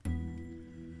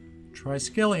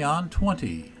Triskelion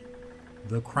 20,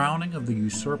 The Crowning of the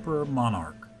Usurper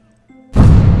Monarch.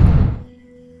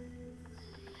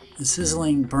 The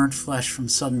sizzling burnt flesh from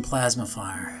sudden plasma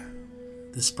fire.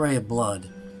 The spray of blood.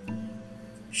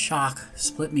 Shock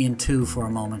split me in two for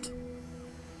a moment.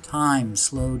 Time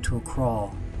slowed to a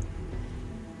crawl.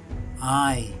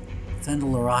 I,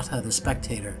 Fendoularata the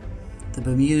spectator, the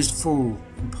bemused fool,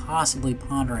 impossibly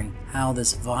pondering how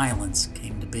this violence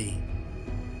came to be.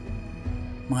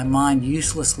 My mind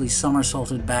uselessly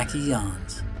somersaulted back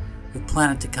eons, with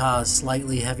Planet Taka's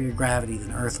slightly heavier gravity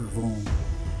than Earth or Voom,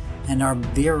 and our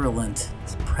virulent,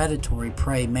 predatory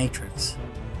prey matrix.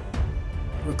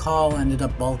 Rakal ended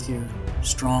up bulkier,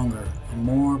 stronger, and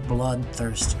more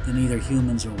bloodthirsty than either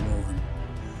humans or wolven.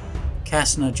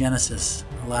 Carcinogenesis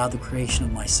allowed the creation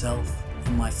of myself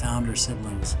and my founder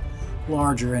siblings,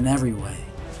 larger in every way,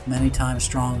 many times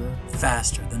stronger,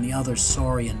 faster than the other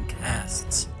saurian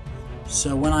castes.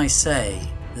 So when I say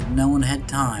that no one had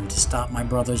time to stop my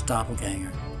brother's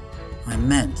doppelganger, I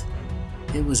meant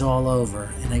it was all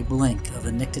over in a blink of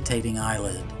a nictitating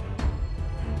eyelid.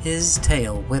 His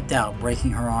tail whipped out,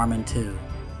 breaking her arm in two.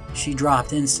 She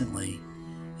dropped instantly,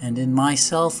 and in my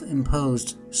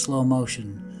self-imposed slow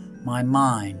motion, my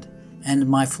mind and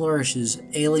my Flourish's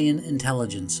alien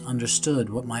intelligence understood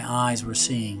what my eyes were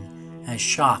seeing as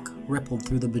shock rippled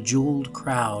through the bejeweled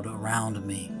crowd around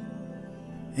me.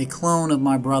 A clone of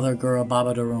my brother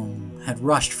Ghoura had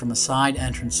rushed from a side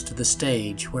entrance to the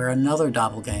stage where another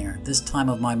doppelganger, this time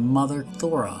of my mother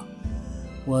Ghoura,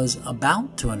 was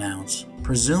about to announce,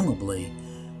 presumably,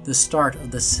 the start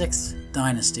of the 6th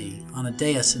dynasty on a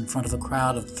dais in front of a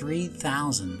crowd of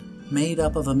 3,000, made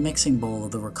up of a mixing bowl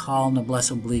of the Rakal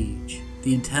noblesse oblige,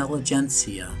 the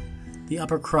intelligentsia, the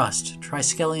upper crust,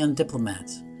 Triskelion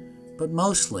diplomats, but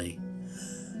mostly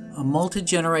a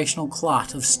multi-generational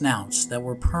clot of snouts that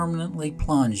were permanently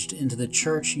plunged into the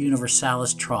Church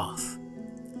Universalis trough.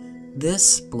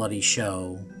 This bloody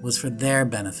show was for their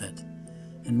benefit,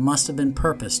 and must have been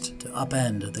purposed to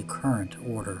upend the current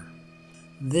order.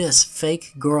 This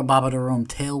fake Ghoura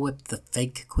tail-whipped the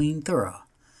fake Queen Thura,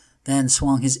 then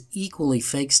swung his equally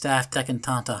fake staff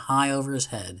Decantanta high over his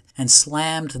head, and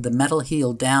slammed the metal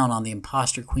heel down on the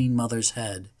imposter Queen Mother's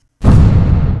head.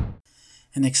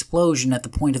 An explosion at the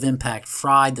point of impact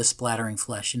fried the splattering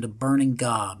flesh into burning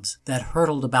gobs that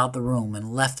hurtled about the room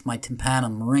and left my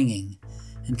tympanum ringing,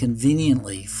 and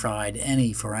conveniently fried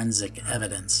any forensic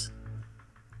evidence.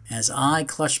 As I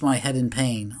clutched my head in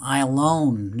pain, I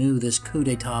alone knew this coup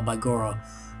d'etat by Ghoura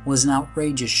was an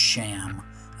outrageous sham,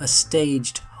 a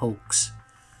staged hoax.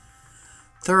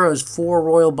 Thura's 4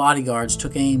 royal bodyguards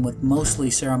took aim with mostly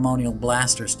ceremonial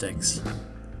blaster sticks.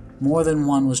 More than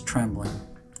one was trembling.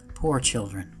 Poor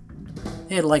children.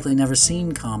 They had likely never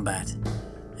seen combat,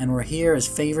 and were here as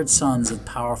favored sons of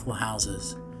powerful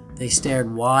houses. They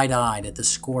stared wide-eyed at the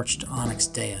scorched onyx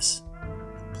dais.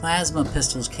 Plasma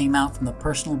pistols came out from the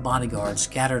personal bodyguards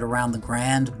scattered around the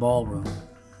grand ballroom.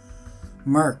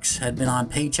 Mercs had been on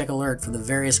paycheck alert for the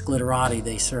various glitterati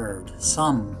they served.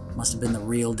 Some must have been the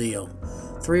real deal.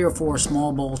 3 or 4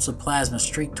 small bolts of plasma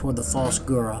streaked toward the false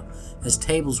Ghoura as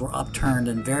tables were upturned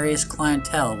and various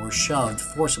clientele were shoved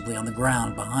forcibly on the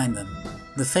ground behind them.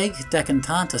 The fake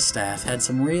Decantanta staff had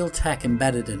some real tech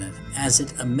embedded in it, as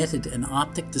it emitted an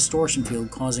optic distortion field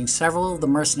causing several of the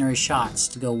mercenary shots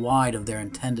to go wide of their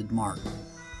intended mark.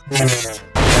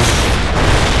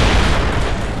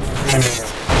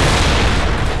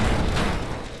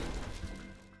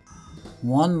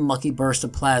 One lucky burst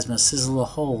of plasma sizzled a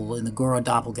hole in the Ghoura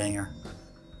doppelganger.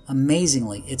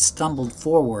 Amazingly, it stumbled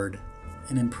forward.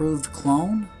 An improved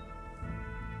clone?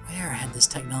 Where had this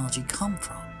technology come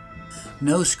from?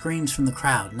 No screams from the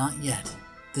crowd, not yet.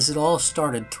 This had all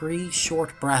started 3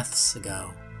 short breaths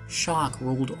ago. Shock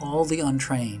ruled all the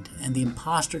untrained, and the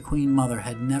imposter Queen Mother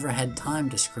had never had time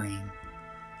to scream.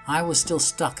 I was still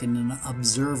stuck in an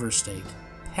observer state,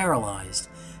 paralyzed,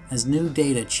 as new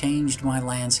data changed my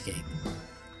landscape.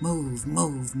 Move,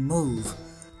 move, move.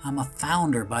 I'm a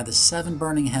founder by the 7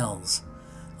 burning hells.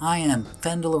 I am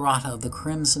Fendoularata of the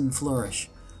Crimson Flourish,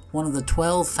 one of the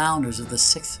 12 founders of the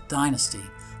 6th dynasty.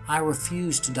 I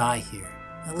refuse to die here,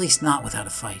 at least not without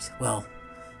a fight. Well,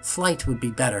 flight would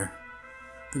be better.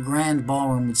 The grand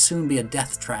ballroom would soon be a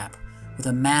death trap, with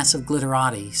a mass of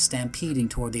glitterati stampeding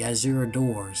toward the azure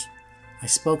doors. I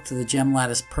spoke to the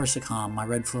gem-lattice persicom my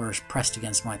red flourish pressed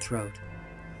against my throat.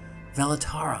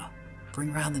 Velatara,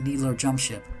 bring round the needler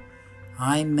jumpship.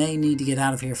 I may need to get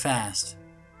out of here fast.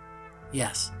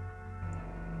 Yes.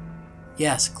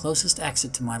 Yes, closest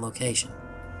exit to my location.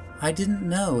 I didn't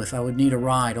know if I would need a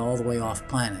ride all the way off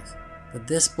planet. But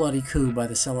this bloody coup by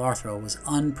the Cell-Arthro was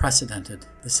unprecedented.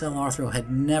 The Cell-Arthro had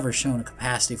never shown a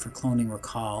capacity for cloning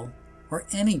Rakal, or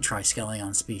any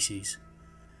Triskelion species.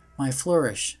 My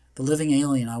Flourish, the living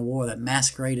alien I wore that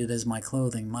masqueraded as my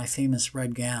clothing, my famous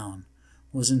red gown,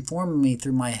 was informing me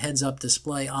through my heads-up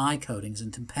display eye coatings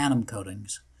and tympanum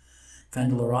coatings.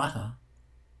 Fendoularata.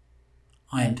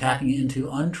 I am tapping into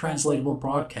untranslatable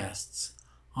broadcasts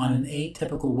on an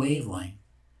atypical wavelength.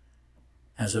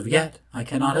 As of yet, I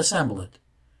cannot assemble it.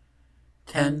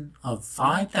 10 of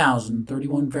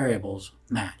 5,031 variables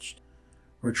matched.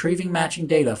 Retrieving matching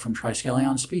data from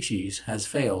Triskelion species has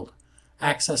failed.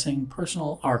 Accessing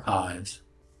personal archives.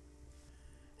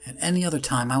 At any other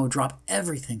time, I would drop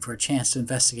everything for a chance to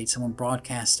investigate someone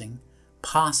broadcasting,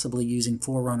 possibly using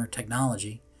forerunner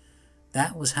technology.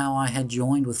 That was how I had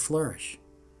joined with Flourish.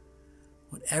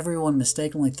 What everyone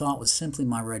mistakenly thought was simply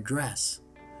my red dress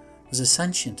was a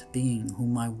sentient being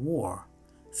whom I wore,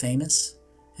 famous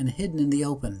and hidden in the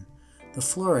open. The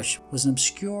Flourish was an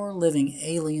obscure living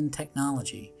alien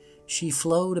technology. She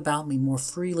flowed about me more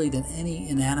freely than any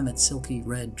inanimate silky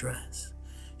red dress.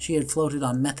 She had floated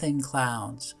on methane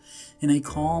clouds, in a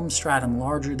calm stratum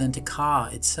larger than Taka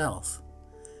itself,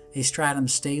 a stratum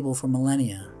stable for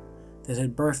millennia that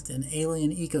had birthed an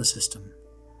alien ecosystem.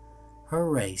 Her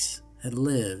race had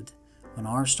lived when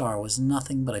our star was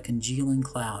nothing but a congealing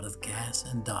cloud of gas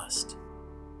and dust.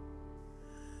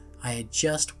 I had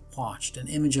just watched an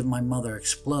image of my mother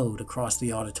explode across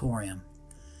the auditorium,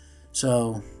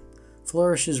 so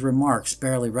Flourish's remarks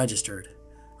barely registered.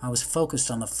 I was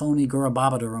focused on the phony Ghoura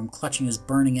Babadorum clutching his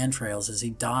burning entrails as he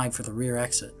dived for the rear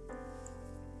exit.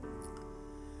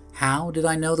 How did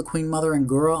I know the Queen Mother and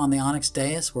Ghoura on the Onyx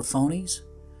dais were phonies?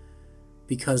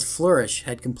 Because Flourish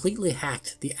had completely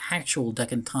hacked the actual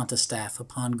Decantanta staff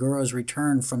upon Ghoura's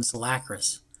return from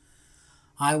Salacris.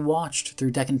 I watched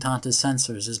through Decantanta's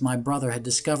sensors as my brother had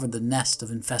discovered the nest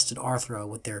of infested Arthro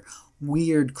with their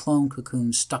weird clone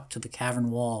cocoons stuck to the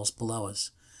cavern walls below us.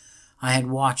 I had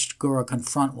watched Ghoura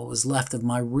confront what was left of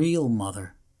my real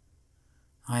mother.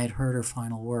 I had heard her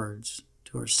final words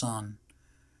to her son,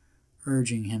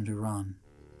 urging him to run.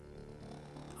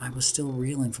 I was still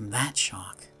reeling from that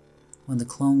shock when the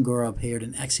clone Ghoura appeared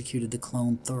and executed the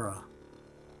clone Thura.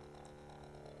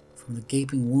 From the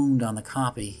gaping wound on the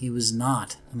copy, he was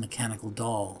not a mechanical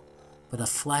doll, but a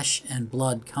flesh and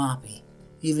blood copy.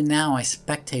 Even now I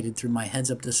spectated through my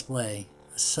heads-up display,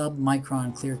 a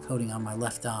sub-micron clear coating on my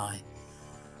left eye.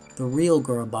 The real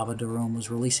Ghoura Babadorum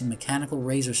was releasing mechanical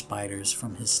razor spiders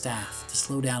from his staff to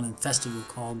slow down infested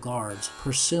Rakal guards,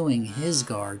 pursuing his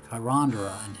guard,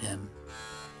 Kyrandra, and him.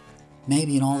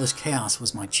 Maybe in all this chaos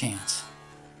was my chance.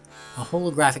 A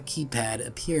holographic keypad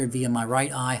appeared via my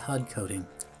right eye HUD coating.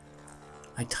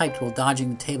 I typed while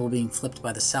dodging the table being flipped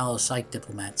by the sallow psych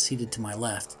diplomat seated to my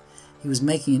left. He was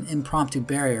making an impromptu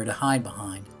barrier to hide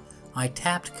behind. I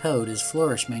tapped code as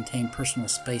Flourish maintained personal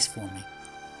space for me.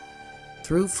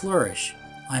 Through Flourish,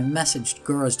 I messaged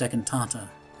Ghoura's Decantanta.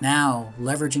 Now,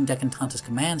 leveraging Decantanta's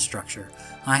command structure,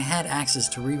 I had access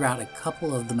to reroute a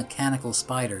couple of the mechanical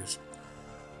spiders.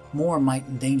 More might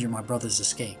endanger my brother's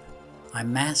escape. I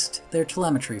masked their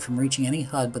telemetry from reaching any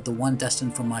HUD but the one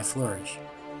destined for my Flourish.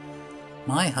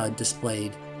 My HUD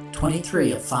displayed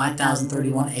 23 of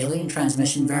 5,031 alien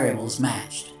transmission variables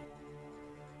matched.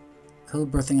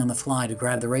 Code birthing on the fly to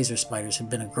grab the razor spiders had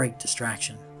been a great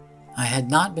distraction. I had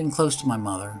not been close to my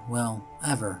mother, well,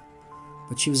 ever,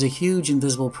 but she was a huge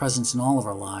invisible presence in all of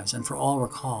our lives and for all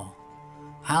Rakal.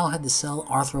 How had the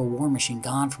Cell-Arthro war machine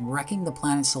gone from wrecking the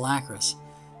planet Salacris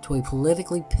to a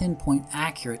politically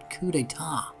pinpoint-accurate coup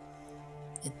d'etat?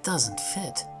 It doesn't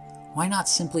fit. Why not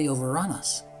simply overrun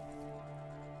us?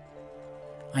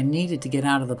 I needed to get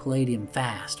out of the Palladium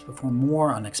fast before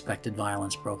more unexpected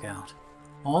violence broke out.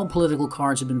 All political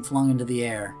cards had been flung into the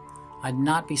air. I'd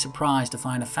not be surprised to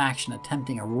find a faction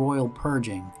attempting a royal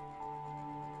purging.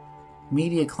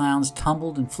 Media clowns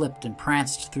tumbled and flipped and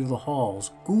pranced through the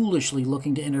halls, ghoulishly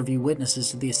looking to interview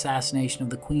witnesses to the assassination of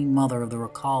the Queen Mother of the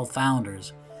Rakal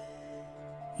founders,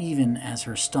 even as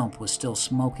her stump was still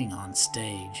smoking on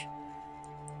stage.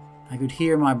 I could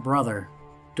hear my brother,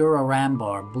 Dura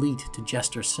Rambar, bleat to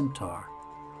Jester Simtar.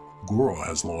 Ghoura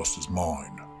has lost his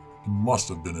mind. He must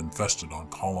have been infested on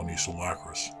Colony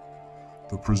Salacris.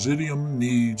 The Presidium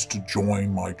needs to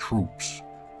join my troops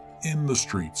in the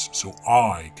streets so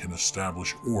I can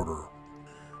establish order.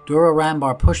 Dura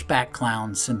Rambar pushed back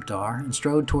clown Simtar and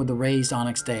strode toward the raised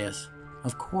onyx dais.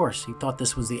 Of course, he thought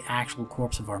this was the actual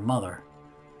corpse of our mother.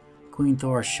 Queen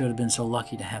Thora should have been so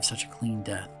lucky to have such a clean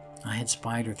death. I had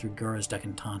spied her through Ghoura's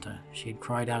Decantanta. She had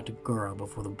cried out to Ghoura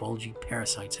before the bulgy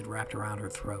parasites had wrapped around her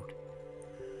throat.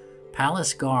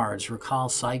 Palace guards, Rakal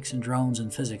psychs and drones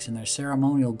and physics in their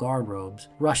ceremonial guard robes,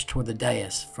 rushed toward the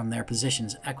dais from their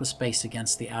positions equispaced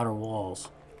against the outer walls.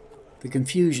 The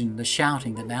confusion, the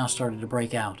shouting that now started to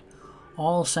break out,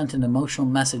 all sent an emotional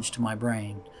message to my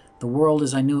brain. The world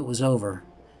as I knew it was over.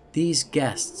 These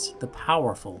guests, the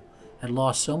powerful, had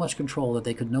lost so much control that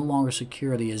they could no longer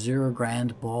secure the Azure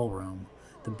Grand Ballroom,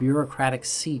 the bureaucratic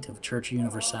seat of Church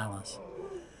Universalis.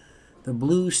 The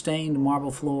blue-stained marble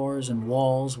floors and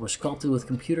walls were sculpted with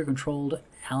computer-controlled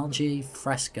algae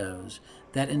frescoes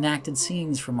that enacted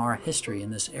scenes from our history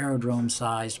in this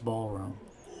aerodrome-sized ballroom.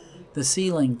 The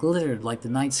ceiling glittered like the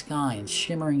night sky in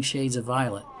shimmering shades of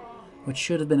violet. What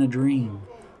should have been a dream,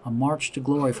 a march to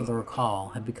glory for the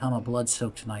Rakal, had become a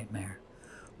blood-soaked nightmare.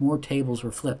 More tables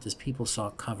were flipped as people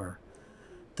sought cover.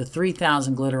 The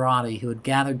 3,000 glitterati who had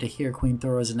gathered to hear Queen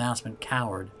Thora's announcement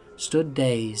cowered, stood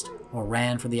dazed, or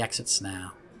ran for the exits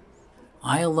now.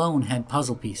 I alone had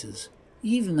puzzle pieces,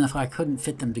 even if I couldn't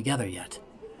fit them together yet.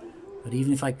 But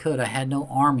even if I could, I had no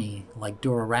army like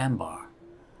Ghoura.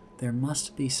 There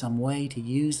must be some way to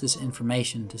use this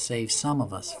information to save some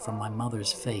of us from my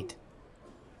mother's fate.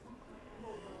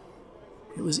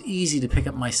 It was easy to pick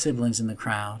up my siblings in the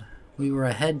crowd. We were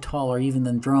a head taller even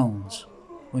than drones.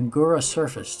 When Ghoura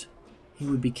surfaced, he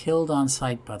would be killed on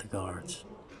sight by the guards.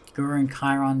 Ghoura and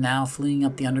Chiron, now fleeing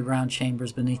up the underground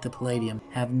chambers beneath the Palladium,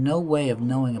 have no way of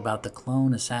knowing about the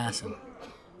clone assassin.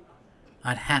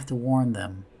 I'd have to warn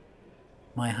them.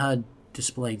 My HUD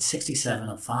displayed 67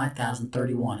 of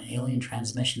 5,031 alien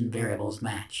transmission variables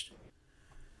matched.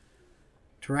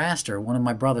 Taraster, one of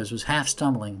my brothers, was half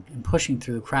stumbling and pushing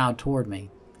through the crowd toward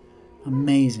me.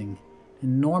 Amazing.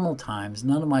 In normal times,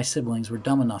 none of my siblings were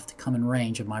dumb enough to come in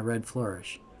range of my red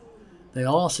flourish. They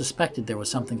all suspected there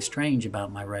was something strange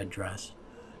about my red dress,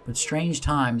 but strange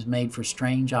times made for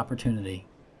strange opportunity.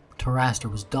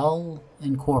 Taraster was dull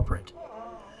and corporate,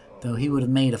 though he would have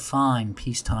made a fine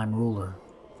peacetime ruler.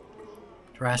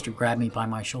 Taraster grabbed me by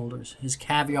my shoulders. His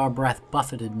caviar breath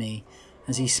buffeted me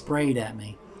as he sprayed at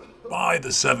me. By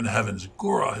the seven heavens,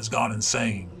 Ghoura has gone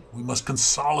insane. We must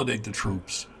consolidate the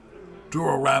troops.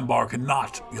 Dura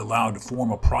cannot be allowed to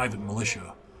form a private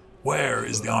militia. Where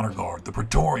is the honor guard, the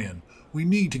Praetorian? We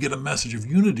need to get a message of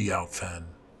unity out, Fen.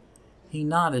 He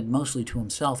nodded mostly to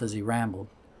himself as he rambled.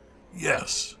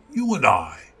 Yes, you and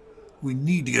I. We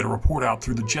need to get a report out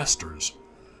through the Jesters.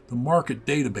 The market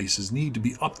databases need to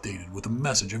be updated with a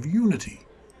message of unity.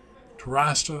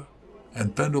 Taraster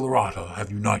and Fendoularata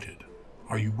have united.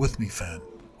 Are you with me, Fen?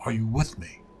 Are you with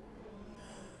me?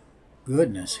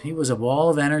 Goodness, he was a ball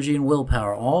of energy and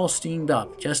willpower, all steamed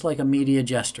up, just like a media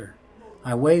jester.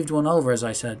 I waved one over as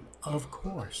I said, "Of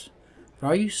course. But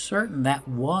are you certain that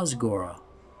was Ghoura?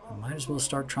 I might as well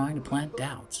start trying to plant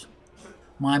doubts."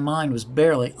 My mind was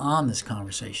barely on this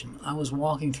conversation. I was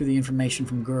walking through the information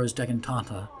from Ghoura's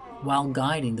decantata while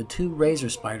guiding the two razor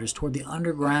spiders toward the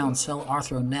underground Cell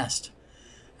Arthro nest.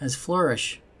 As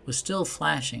Flourish was still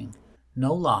flashing,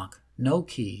 no lock, no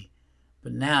key,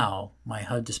 but now my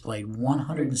HUD displayed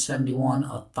 171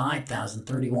 of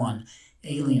 5,031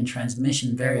 alien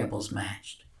transmission variables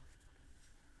matched.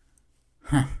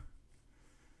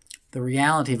 The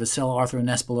reality of a Cell Arthro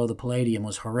nest below the Palladium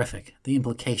was horrific, the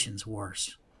implications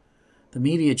worse. The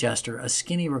media jester, a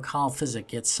skinny Rakal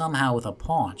physic, yet somehow with a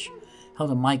paunch,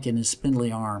 held a mic in his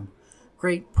spindly arm.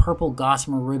 Great purple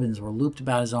gossamer ribbons were looped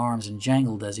about his arms and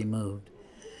jangled as he moved.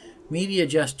 Media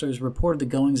jesters reported the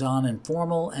goings-on in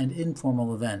formal and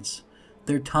informal events.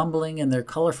 Their tumbling and their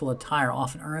colorful attire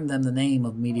often earned them the name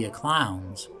of media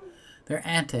clowns. Their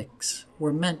antics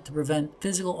were meant to prevent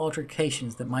physical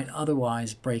altercations that might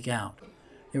otherwise break out.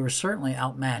 They were certainly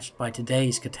outmatched by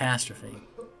today's catastrophe.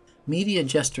 Media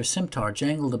jester Simtar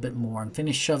jangled a bit more and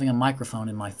finished shoving a microphone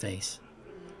in my face.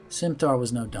 Simtar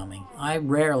was no dummy. I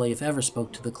rarely, if ever,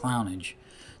 spoke to the clownage,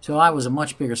 so I was a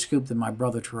much bigger scoop than my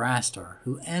brother Taraster,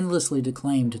 who endlessly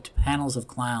declaimed to panels of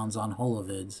clowns on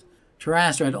holovids.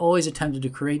 Taraster had always attempted to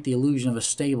create the illusion of a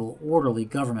stable, orderly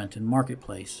government and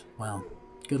marketplace. Well,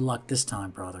 good luck this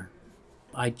time, brother.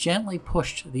 I gently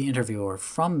pushed the interviewer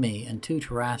from me and to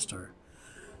Taraster,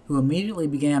 who immediately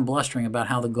began blustering about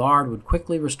how the guard would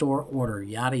quickly restore order,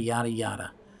 yada yada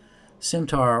yada.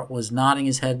 Simtar was nodding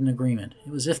his head in agreement.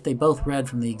 It was as if they both read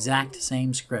from the exact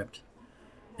same script.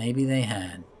 Maybe they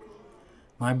had.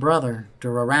 My brother,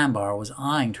 Durarambar, was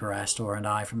eyeing Taraster and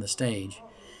I from the stage.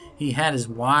 He had his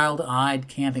wild-eyed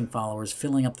camping followers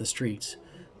filling up the streets.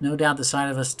 No doubt the sight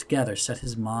of us together set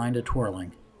his mind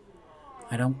a-twirling.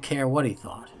 I don't care what he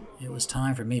thought. It was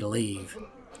time for me to leave.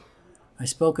 I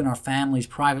spoke in our family's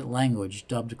private language,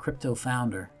 dubbed Crypto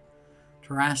Founder.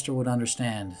 Taraster would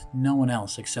understand, no one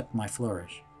else except my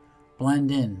Flourish.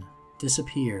 Blend in,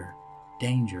 disappear,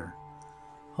 danger.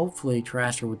 Hopefully,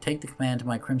 Terastor would take the command to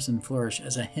my Crimson Flourish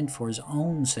as a hint for his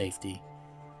own safety.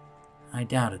 I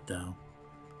doubt it, though.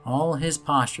 All his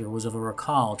posture was of a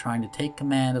Rakal trying to take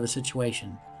command of a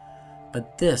situation.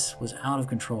 But this was out of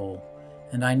control,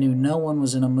 and I knew no one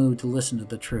was in a mood to listen to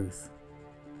the truth.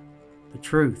 The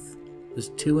truth was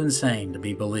too insane to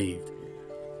be believed.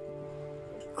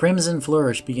 Crimson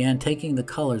Flourish began taking the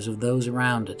colors of those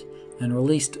around it, and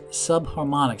released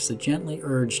subharmonics that gently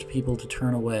urged people to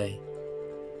turn away.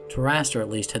 Terastor at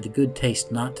least had the good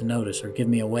taste not to notice or give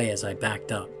me away as I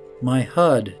backed up. My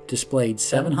HUD displayed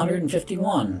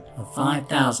 751 of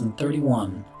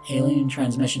 5,031 alien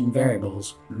transmission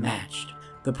variables matched.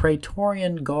 The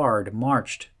Praetorian Guard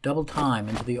marched double time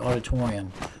into the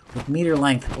auditorium with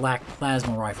meter-length black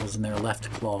plasma rifles in their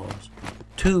left claws.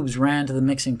 Tubes ran to the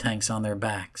mixing tanks on their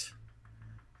backs.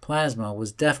 Plasma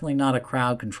was definitely not a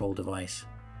crowd control device.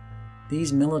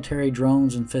 These military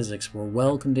drones and physics were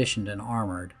well conditioned and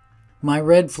armored. My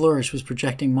red Flourish was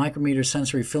projecting micrometer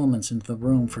sensory filaments into the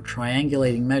room for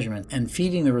triangulating measurements and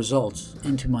feeding the results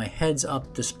into my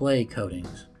heads-up display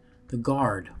coatings. The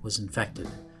guard was infected.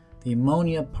 The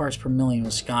ammonia parts per million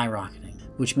was skyrocketing,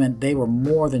 which meant they were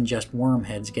more than just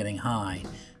wormheads getting high.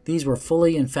 These were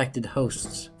fully infected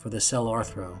hosts for the Cell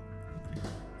Arthro.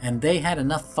 And they had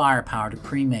enough firepower to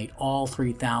cremate all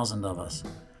 3,000 of us.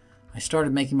 I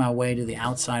started making my way to the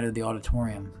outside of the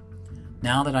auditorium.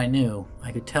 Now that I knew,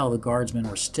 I could tell the guardsmen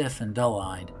were stiff and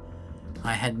dull-eyed.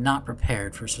 I had not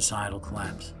prepared for societal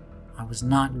collapse. I was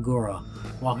not Ghoura,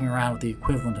 walking around with the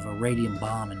equivalent of a radium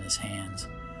bomb in his hands.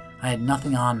 I had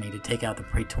nothing on me to take out the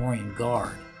Praetorian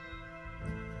Guard.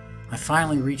 I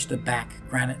finally reached the back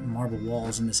granite and marble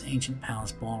walls in this ancient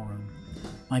palace ballroom.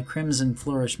 My Crimson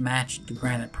Flourish matched the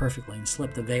granite perfectly and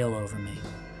slipped a veil over me.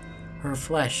 Her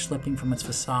flesh slipping from its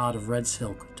facade of red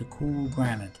silk to cool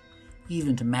granite,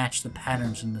 even to match the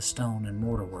patterns in the stone and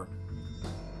mortarwork.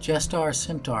 Jestar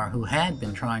Simtar, who had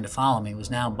been trying to follow me,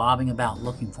 was now bobbing about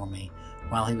looking for me,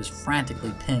 while he was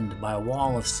frantically pinned by a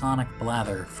wall of sonic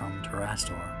blather from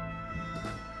Terastor.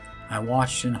 I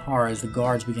watched in horror as the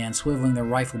guards began swiveling their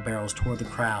rifle barrels toward the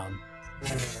crowd.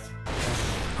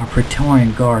 Our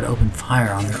Praetorian Guard opened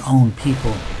fire on their own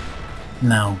people.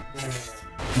 No, it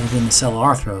had been the Cell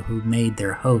Arthro who made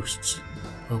their hosts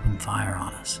open fire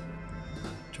on us.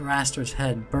 Terastor's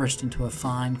head burst into a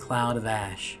fine cloud of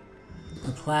ash.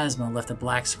 The plasma left a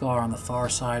black scar on the far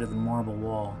side of the marble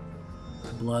wall.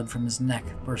 The blood from his neck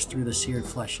burst through the seared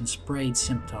flesh and sprayed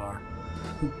Simtar,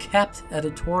 who kept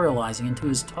editorializing into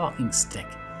his talking stick.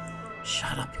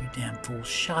 "Shut up, you damn fool,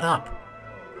 shut up!"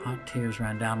 Hot tears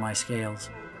ran down my scales.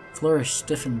 Flourish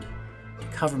stiffened to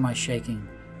cover my shaking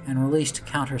and released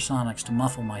countersonics to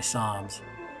muffle my sobs.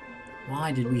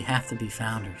 Why did we have to be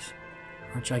founders?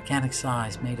 Our gigantic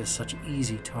size made us such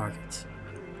easy targets.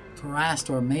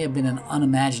 Terastor may have been an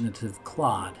unimaginative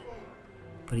clod,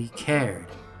 but he cared.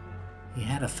 He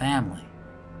had a family.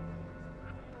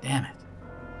 Damn it,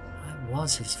 I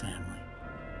was his family.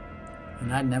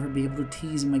 And I'd never be able to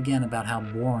tease him again about how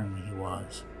boring he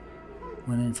was.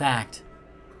 When in fact,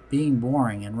 being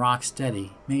boring and rock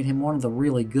steady made him one of the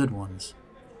really good ones.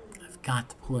 I've got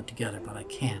to pull it together, but I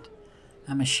can't.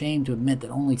 I'm ashamed to admit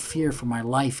that only fear for my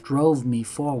life drove me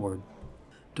forward.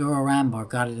 Durarambar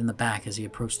got it in the back as he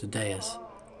approached the dais.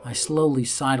 I slowly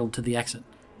sidled to the exit,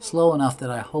 slow enough that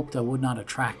I hoped I would not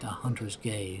attract a hunter's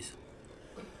gaze.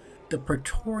 The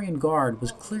Praetorian Guard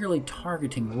was clearly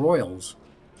targeting royals,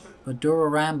 but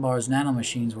Durarambar's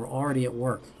nanomachines were already at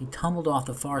work. He tumbled off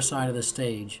the far side of the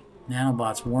stage.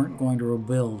 Nanobots weren't going to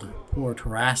rebuild poor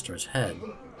Terastor's head.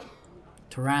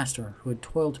 Terastor, who had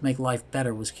toiled to make life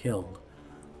better, was killed,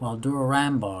 while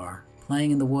Durarambar,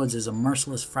 playing in the woods as a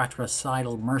merciless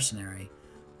fratricidal mercenary,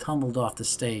 tumbled off the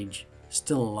stage,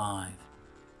 still alive.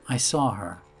 I saw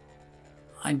her.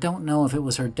 I don't know if it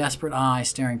was her desperate eye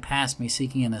staring past me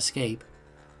seeking an escape,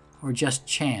 or just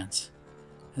chance,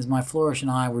 as my Flourish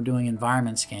and I were doing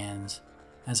environment scans,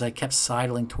 as I kept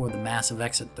sidling toward the massive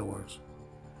exit doors.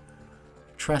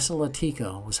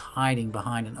 Triskelion was hiding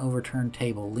behind an overturned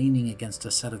table, leaning against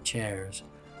a set of chairs.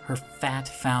 Her fat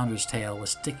founder's tail was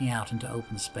sticking out into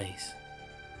open space.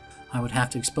 I would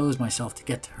have to expose myself to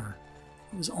get to her.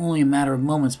 It was only a matter of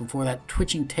moments before that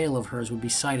twitching tail of hers would be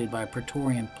sighted by a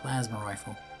Praetorian plasma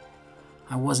rifle.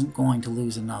 I wasn't going to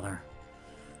lose another.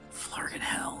 Flarkin'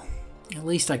 hell. At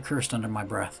least I cursed under my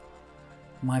breath.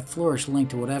 My Flourish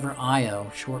linked to whatever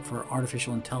IO, short for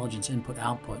Artificial Intelligence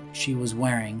Input-Output, she was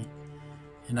wearing,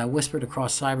 and I whispered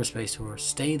across cyberspace to her,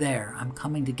 "Stay there, I'm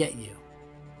coming to get you."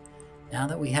 Now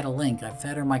that we had a link, I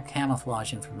fed her my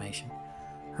camouflage information.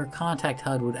 Her contact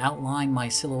HUD would outline my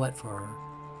silhouette for her,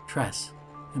 Tress,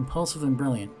 impulsive and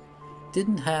brilliant,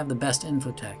 didn't have the best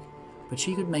infotech, but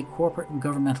she could make corporate and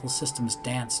governmental systems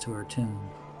dance to her tune.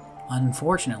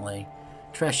 Unfortunately,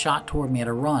 Tress shot toward me at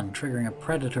a run, triggering a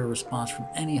predator response from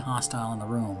any hostile in the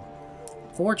room.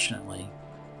 Fortunately,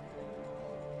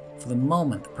 for the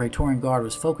moment, the Praetorian Guard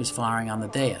was focus firing on the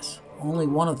dais. Only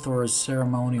one of Thor's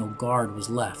ceremonial guard was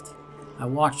left. I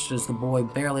watched as the boy,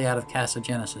 barely out of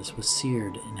Castagenesis, was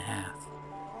seared in half.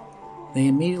 They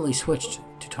immediately switched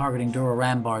to targeting Dura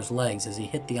Rambar's legs as he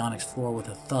hit the onyx floor with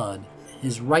a thud.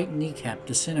 His right kneecap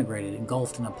disintegrated,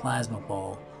 engulfed in a plasma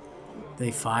ball.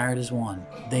 They fired as one.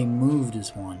 They moved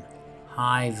as one.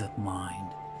 Hive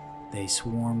mind. They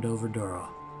swarmed over Dura.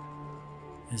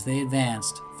 As they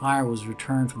advanced, fire was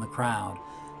returned from the crowd.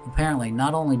 Apparently,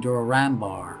 not only Dura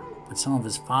Rambar, but some of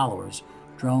his followers,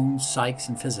 drones, psychs,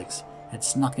 and physics, had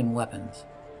snuck in weapons.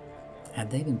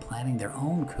 Had they been planning their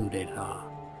own coup d'etat?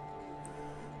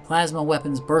 Plasma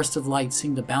weapons' bursts of light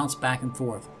seemed to bounce back and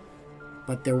forth.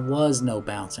 But there was no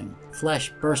bouncing.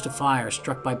 Flesh burst of fire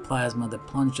struck by plasma that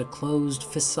plunged a closed,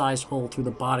 fist-sized hole through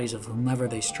the bodies of whomever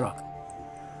they struck.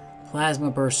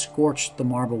 Plasma bursts scorched the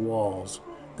marble walls.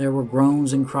 There were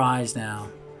groans and cries now.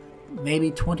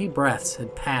 Maybe 20 breaths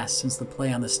had passed since the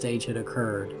play on the stage had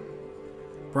occurred.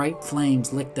 Bright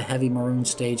flames licked the heavy maroon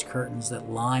stage curtains that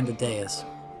lined the dais.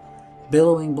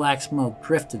 Billowing black smoke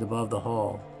drifted above the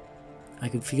hall. I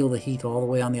could feel the heat all the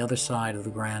way on the other side of the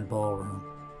grand ballroom.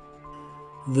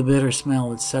 The bitter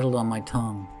smell that settled on my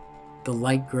tongue, the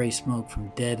light gray smoke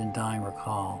from dead and dying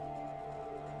Rakal.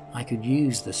 I could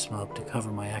use this smoke to cover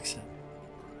my exit.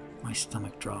 My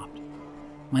stomach dropped.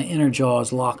 My inner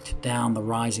jaws locked down the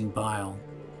rising bile.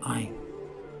 I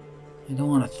don't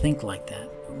want to think like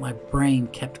that, but my brain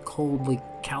kept coldly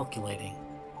calculating.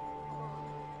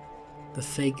 The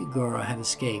fake Ghoura had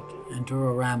escaped, and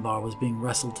Dura Rambar was being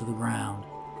wrestled to the ground.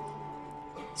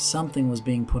 Something was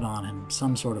being put on him,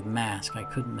 some sort of mask. I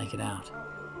couldn't make it out.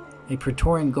 A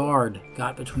Praetorian guard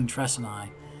got between Tress and I.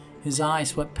 His eye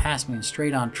swept past me and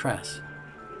straight on Tress.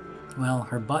 Well,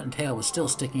 her butt and tail was still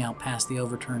sticking out past the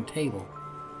overturned table.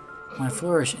 My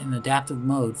Flourish, in adaptive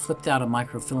mode, flipped out a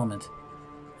microfilament.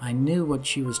 I knew what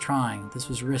she was trying. This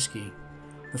was risky.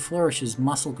 The Flourish's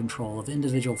muscle control of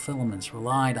individual filaments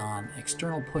relied on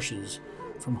external pushes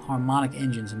from harmonic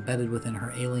engines embedded within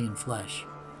her alien flesh.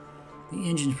 The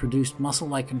engines produced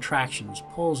muscle-like contractions,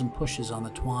 pulls and pushes on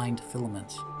the twined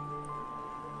filaments.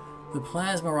 The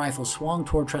plasma rifle swung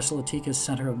toward Tresselatica's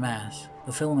center of mass.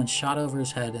 The filaments shot over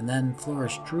his head, and then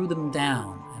Flourish drew them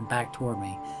down and back toward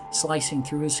me, slicing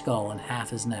through his skull and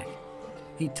half his neck.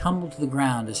 He tumbled to the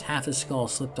ground as half his skull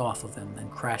slipped off of him and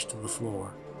crashed to the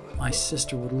floor. My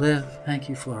sister would live. Thank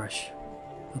you, Flourish.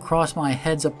 Across my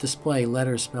heads-up display,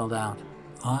 letters spelled out,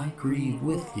 I grieve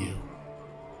with you.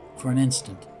 For an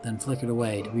instant, then flickered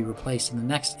away to be replaced in the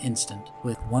next instant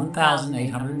with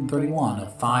 1,831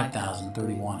 of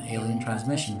 5,031 alien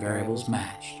transmission variables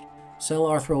matched. Cell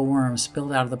arthro worms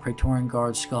spilled out of the Praetorian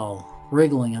Guard's skull,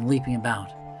 wriggling and leaping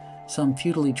about, some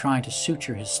futilely trying to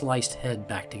suture his sliced head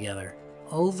back together.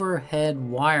 Overhead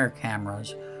wire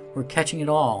cameras were catching it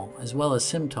all, as well as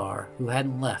Simtar, who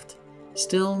hadn't left,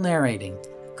 still narrating,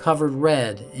 covered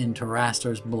red in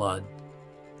Terastor's blood.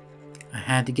 I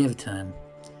had to give it to him.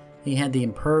 He had the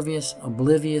impervious,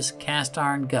 oblivious,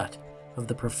 cast-iron gut of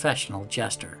the professional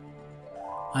jester.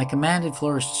 I commanded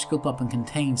Flourish to scoop up and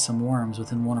contain some worms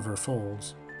within one of her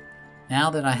folds. Now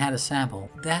that I had a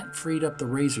sample, that freed up the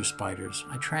razor spiders.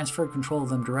 I transferred control of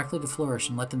them directly to Flourish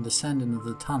and let them descend into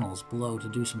the tunnels below to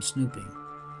do some snooping.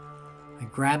 I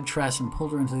grabbed Tress and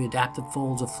pulled her into the adaptive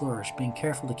folds of Flourish, being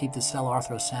careful to keep the cell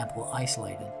arthro sample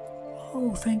isolated.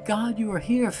 Oh, thank God you are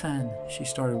here, Fen, she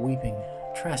started weeping.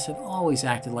 Tress had always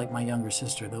acted like my younger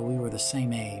sister, though we were the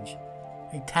same age.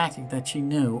 A tactic that she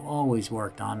knew always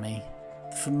worked on me.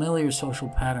 The familiar social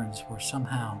patterns were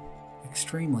somehow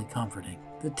extremely comforting.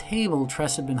 The table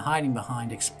Tress had been hiding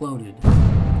behind exploded.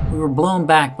 We were blown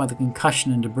back by the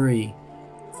concussion and debris.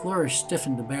 Flourish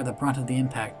stiffened to bear the brunt of the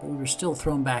impact, but we were still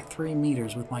thrown back 3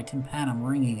 meters with my tympanum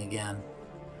ringing again.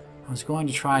 I was going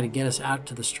to try to get us out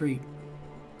to the street.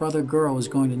 Brother Ghoura was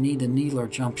going to need the needler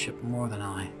jumpship more than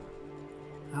I.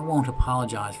 I won't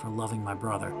apologize for loving my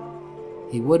brother.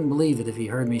 He wouldn't believe it if he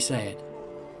heard me say it,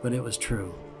 but it was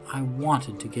true. I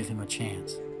wanted to give him a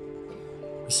chance.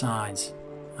 Besides,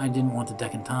 I didn't want the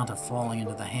Decantata falling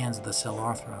into the hands of the Cell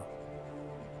Arthro.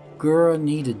 Ghoura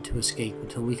needed to escape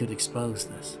until we could expose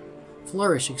this.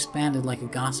 Flourish expanded like a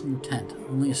gossamer tent,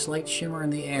 only a slight shimmer in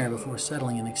the air before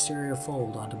settling an exterior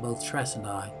fold onto both Tress and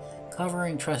I,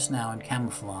 covering Tress now in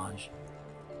camouflage.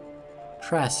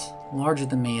 Tress, larger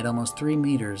than me at almost 3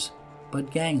 meters,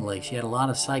 but gangly. She had a lot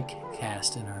of psych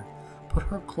cast in her. Put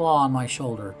her claw on my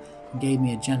shoulder and gave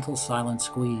me a gentle, silent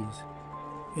squeeze.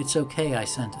 "It's okay," I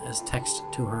sent as text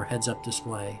to her heads-up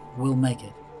display. "We'll make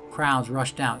it." Crowds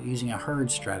rushed out using a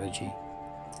herd strategy.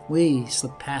 We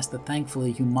slipped past the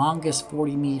thankfully humongous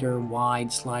 40-meter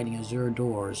wide sliding azure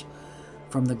doors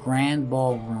from the grand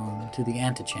ballroom to the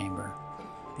antechamber.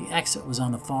 The exit was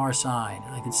on the far side.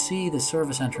 I could see the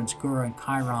service entrance Ghoura and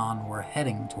Chiron were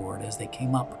heading toward as they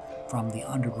came up from the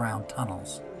underground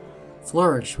tunnels.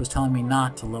 Flourish was telling me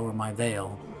not to lower my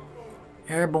veil.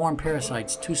 Airborne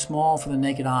parasites too small for the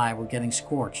naked eye were getting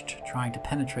scorched, trying to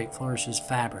penetrate Flourish's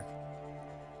fabric.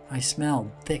 I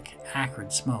smelled thick,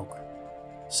 acrid smoke.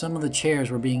 Some of the chairs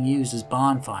were being used as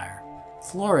bonfire.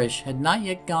 Flourish had not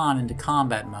yet gone into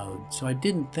combat mode, so I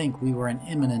didn't think we were in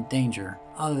imminent danger,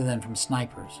 other than from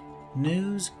snipers.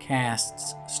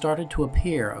 Newscasts started to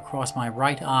appear across my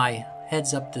right eye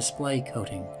heads-up display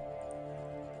coating.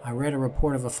 I read a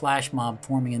report of a flash mob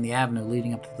forming in the avenue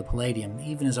leading up to the Palladium,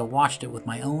 even as I watched it with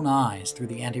my own eyes through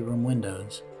the anteroom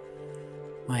windows.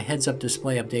 My heads-up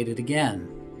display updated again.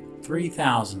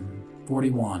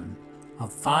 3,041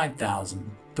 of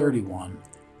 5,031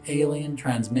 alien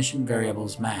transmission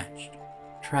variables matched.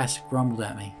 Tress grumbled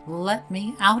at me. "Let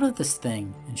me out of this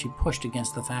thing," and she pushed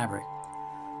against the fabric.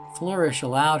 Flourish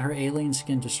allowed her alien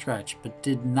skin to stretch, but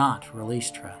did not release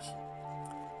Tress.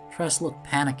 Tress looked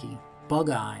panicky.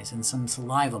 Bug eyes and some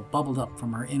saliva bubbled up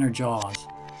from her inner jaws,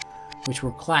 which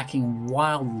were clacking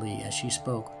wildly as she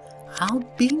spoke. "I'll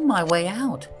beam my way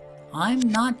out. I'm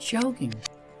not joking."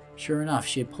 Sure enough,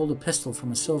 she had pulled a pistol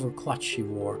from a silver clutch she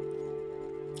wore.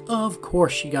 Of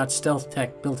course she got stealth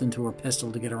tech built into her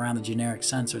pistol to get around the generic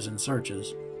sensors and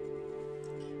searches.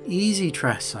 "Easy,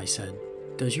 Tress," I said.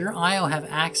 "Does your IO have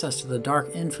access to the Dark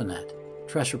Infinite?"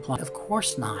 Tress replied, "Of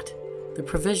course not. The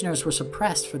provisioners were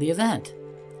suppressed for the event.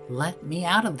 Let me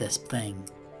out of this thing."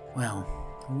 Well,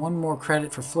 one more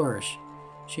credit for Flourish.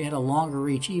 She had a longer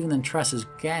reach even than Tress's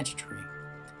gadgetry.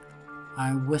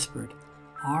 I whispered,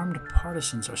 "Armed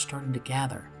partisans are starting to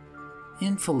gather.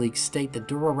 Infoleaks state that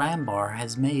Durarambar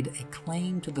has made a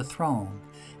claim to the throne,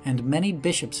 and many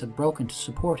bishops have broken to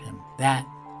support him. That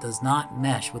does not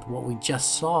mesh with what we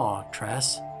just saw,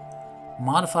 Tress.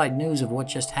 Modified news of what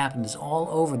just happened is all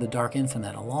over the Dark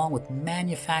Infinite, along with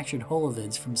manufactured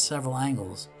holovids from several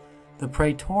angles. The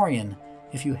Praetorian,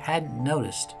 if you hadn't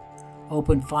noticed,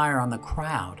 opened fire on the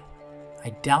crowd.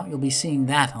 I doubt you'll be seeing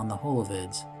that on the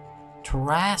holovids.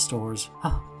 Terrastors..."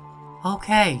 "Oh,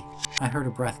 okay," I heard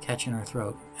her breath catch in her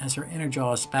throat as her inner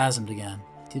jaws spasmed again.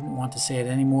 Didn't want to say it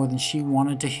any more than she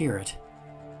wanted to hear it.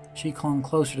 She clung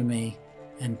closer to me,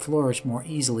 and Flourish more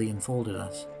easily enfolded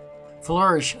us.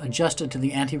 Flourish adjusted to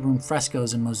the anteroom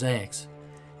frescoes and mosaics.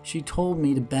 She told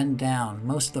me to bend down.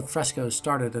 Most of the frescoes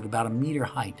started at about a meter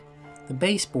height. The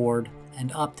baseboard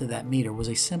and up to that meter was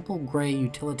a simple gray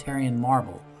utilitarian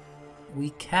marble. We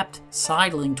kept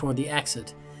sidling toward the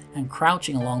exit and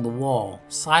crouching along the wall,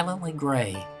 silently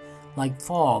gray, like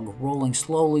fog rolling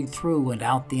slowly through and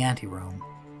out the anteroom.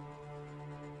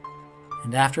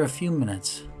 And after a few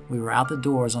minutes, we were out the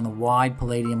doors on the wide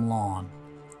Palladium lawn,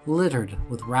 littered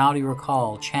with rowdy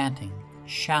Rakal chanting,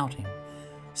 shouting,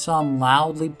 some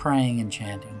loudly praying and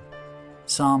chanting,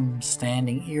 some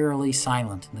standing eerily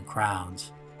silent in the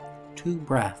crowds. 2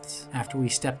 breaths after we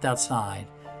stepped outside,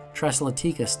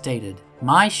 Triskelion stated,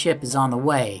 "My ship is on the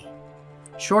way."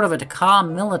 Short of a Taka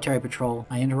military patrol,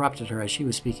 I interrupted her as she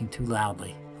was speaking too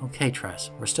loudly. "Okay, Tress,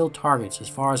 we're still targets as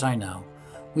far as I know.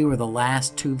 We were the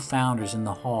last 2 founders in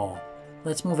the hall.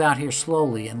 Let's move out here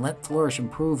slowly and let Flourish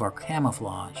improve our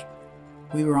camouflage."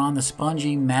 We were on the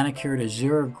spongy, manicured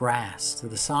azure grass to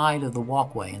the side of the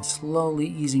walkway and slowly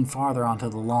easing farther onto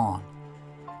the lawn.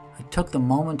 I took the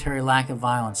momentary lack of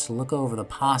violence to look over the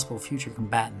possible future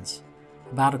combatants.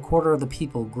 About a quarter of the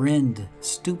people grinned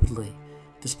stupidly,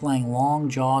 displaying long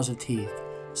jaws of teeth,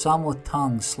 some with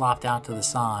tongues slopped out to the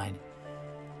side.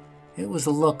 It was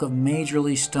the look of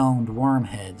majorly stoned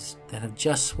wormheads that have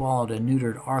just swallowed a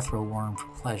neutered arthroworm for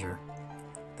pleasure.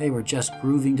 They were just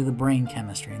grooving to the brain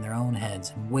chemistry in their own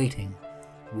heads and waiting,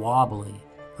 wobbly,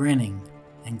 grinning,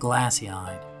 and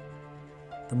glassy-eyed.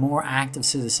 The more active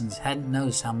citizens hadn't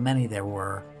noticed how many there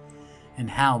were,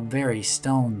 and how very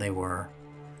stoned they were.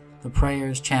 The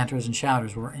prayers, chanters, and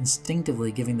shouters were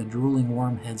instinctively giving the drooling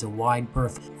wormheads a wide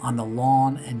berth on the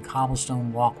lawn and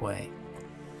cobblestone walkway.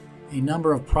 A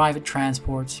number of private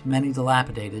transports, many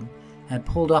dilapidated, had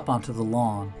pulled up onto the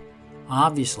lawn.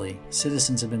 Obviously,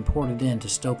 citizens had been ported in to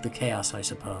stoke the chaos, I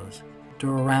suppose.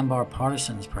 Durarambar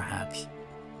partisans, perhaps.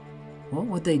 What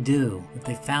would they do if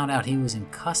they found out he was in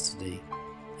custody?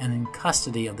 and in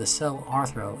custody of the Cell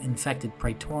Arthro infected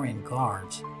Praetorian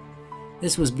guards.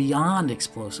 This was beyond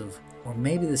explosive, or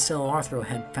maybe the Cell Arthro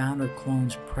had founder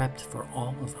clones prepped for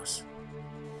all of us.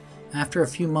 After a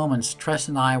few moments, Tress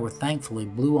and I were thankfully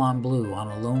blue on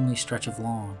a lonely stretch of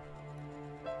lawn.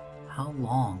 How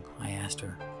long? I asked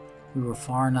her. We were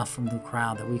far enough from the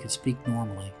crowd that we could speak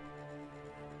normally.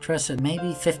 Tress said,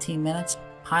 maybe 15 minutes,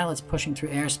 pilots pushing through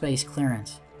airspace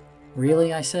clearance.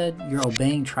 Really? I said, you're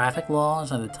obeying traffic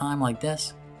laws at a time like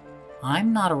this?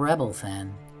 I'm not a rebel,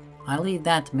 Fen. I leave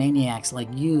that to maniacs like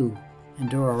you and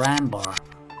Durarambar,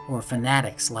 or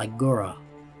fanatics like Ghoura.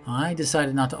 I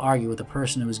decided not to argue with the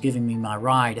person who was giving me my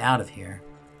ride out of here.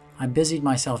 I busied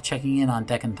myself checking in on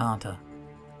Decantanta.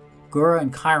 Ghoura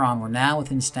and Chiron were now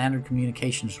within standard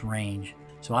communications range,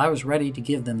 so I was ready to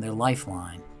give them their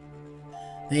lifeline.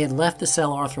 They had left the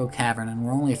Cell Arthro cavern and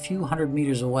were only a few hundred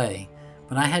meters away,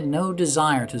 but I had no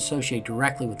desire to associate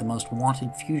directly with the most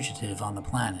wanted fugitive on the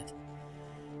planet.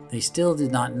 They still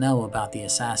did not know about the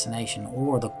assassination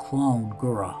or the clone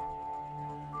Ghoura.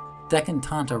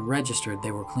 Decantanta registered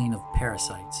they were clean of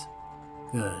parasites.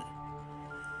 Good.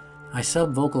 I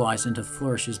sub-vocalized into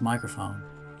Flourish's microphone.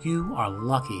 You are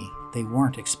lucky they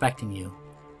weren't expecting you.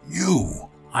 You?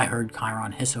 I heard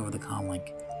Chiron hiss over the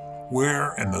comlink.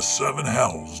 Where in the seven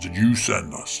hells did you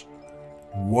send us?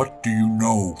 What do you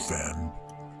know, Fen?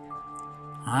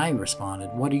 I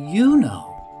responded, what do you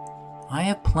know? I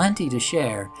have plenty to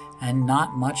share and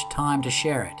not much time to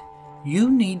share it. You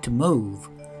need to move.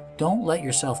 Don't let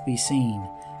yourself be seen.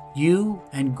 You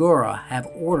and Ghoura have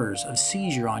orders of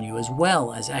seizure on you as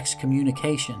well as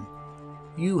excommunication.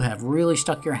 You have really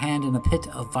stuck your hand in a pit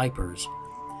of vipers.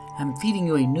 I'm feeding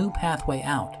you a new pathway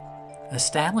out.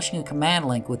 Establishing a command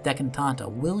link with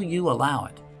Decantanta. Will you allow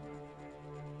it?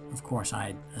 Of course, I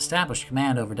had established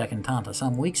command over Decantanta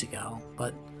some weeks ago,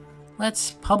 but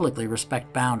let's publicly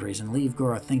respect boundaries and leave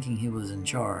Ghoura thinking he was in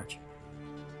charge.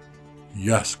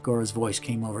 Yes. Ghoura's voice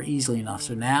came over easily enough,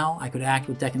 so now I could act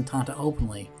with Decantanta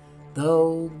openly.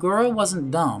 Though Ghoura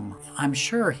wasn't dumb, I'm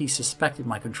sure he suspected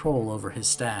my control over his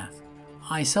staff.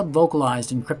 I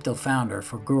sub-vocalized in Crypto Founder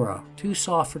for Ghoura, too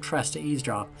soft for Tress to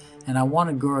eavesdrop, and I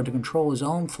wanted Ghoura to control his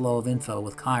own flow of info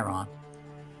with Chiron.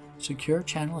 Secure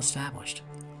channel established.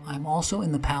 I'm also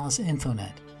in the Palace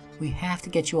Infonet. We have to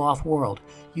get you off-world.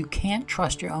 You can't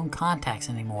trust your own contacts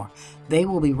anymore. They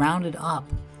will be rounded up.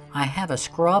 I have a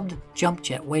scrubbed jump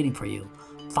jet waiting for you.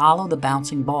 Follow the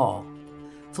bouncing ball.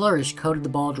 Flourish coded the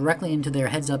ball directly into their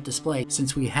heads-up display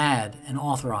since we had an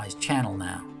authorized channel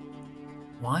now.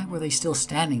 Why were they still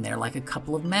standing there like a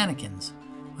couple of mannequins?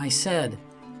 I said,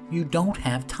 you don't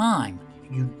have time.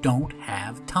 You don't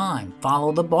have time.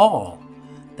 Follow the ball.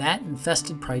 That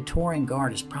infested Praetorian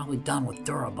guard is probably done with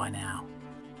Ghoura by now.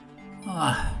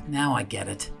 Now I get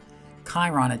it.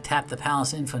 Chiron had tapped the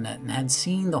Palace Infonet and had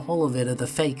seen the whole of it of the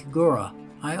fake Ghoura.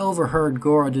 I overheard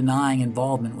Ghoura denying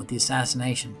involvement with the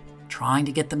assassination. Trying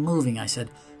to get them moving, I said,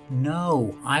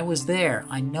 no, I was there.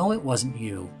 I know it wasn't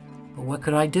you. But what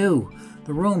could I do?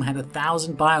 The room had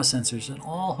 1,000 biosensors and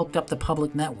all hooked up to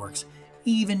public networks.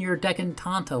 Even your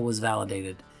Decantanta was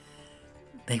validated.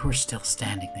 They were still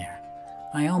standing there.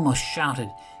 I almost shouted,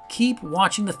 keep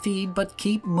watching the feed, but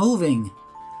keep moving.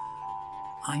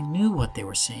 I knew what they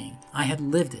were seeing. I had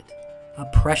lived it. A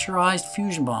pressurized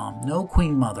fusion bomb, no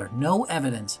Queen Mother, no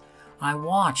evidence. I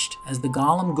watched as the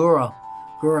golem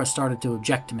Ghoura started to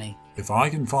object to me. If I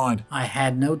can find... I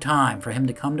had no time for him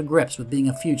to come to grips with being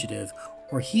a fugitive,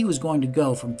 or he was going to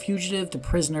go from fugitive to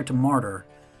prisoner to martyr.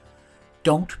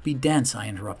 Don't be dense, I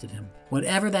interrupted him.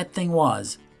 Whatever that thing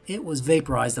was, it was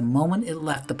vaporized the moment it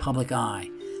left the public eye.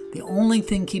 The only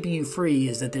thing keeping you free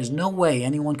is that there's no way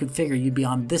anyone could figure you'd be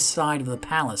on this side of the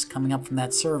palace coming up from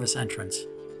that service entrance.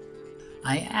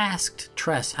 I asked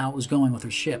Tress how it was going with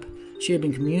her ship. She had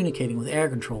been communicating with air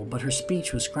control, but her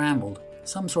speech was scrambled.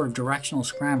 Some sort of directional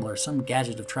scrambler, some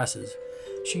gadget of Tress's.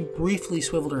 She briefly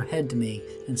swiveled her head to me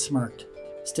and smirked.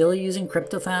 Still using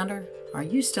Crypto Founder? Are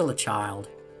you still a child?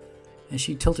 As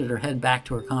she tilted her head back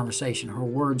to her conversation, her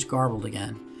words garbled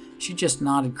again. She just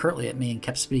nodded curtly at me and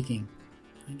kept speaking.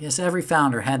 I guess every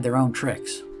founder had their own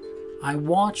tricks. I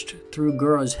watched through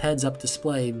Ghoura's heads-up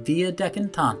display via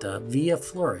Decantanta, via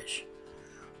Flourish.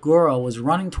 Ghoura was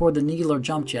running toward the Needler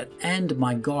jump jet and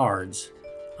my guards.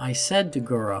 I said to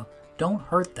Ghoura, don't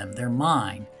hurt them, they're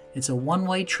mine. It's a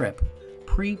one-way trip.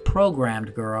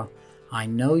 Pre-programmed, Ghoura. I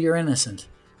know you're innocent,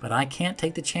 but I can't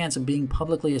take the chance of being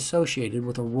publicly associated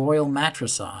with a royal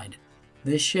matricide.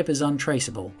 This ship is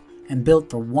untraceable, and built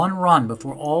for one run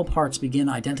before all parts begin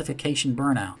identification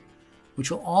burnout,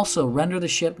 which will also render the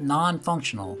ship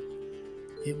non-functional.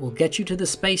 It will get you to the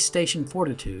space station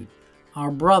Fortitude,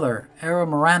 Our brother,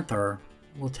 Amaranthor,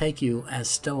 will take you as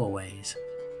stowaways.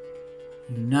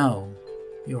 You know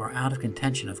you are out of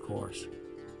contention, of course,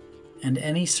 and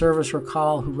any service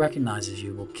Rakal who recognizes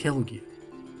you will kill you.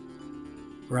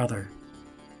 Brother,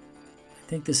 I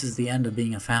think this is the end of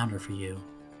being a founder for you,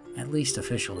 at least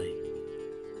officially.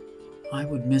 I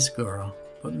would miss Ghoura,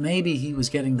 but maybe he was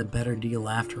getting the better deal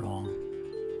after all.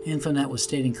 Infonet was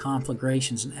stating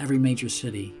conflagrations in every major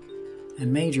city,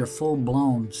 and major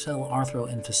full-blown cell arthro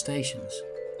infestations.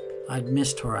 I'd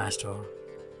miss Torastor.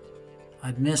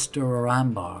 I'd miss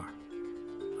Durarambar.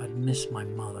 I'd miss my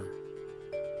mother.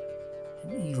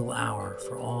 An evil hour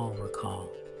for all Rakal.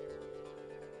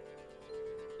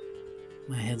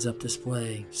 My heads-up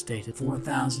display stated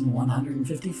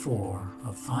 4,154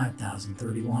 of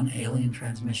 5,031 alien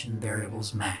transmission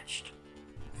variables matched.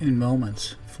 In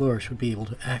moments, Flourish would be able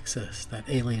to access that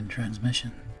alien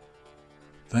transmission.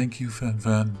 Thank you,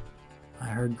 Fen-fen. I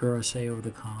heard Ghoura say over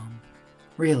the comm.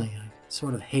 Really, I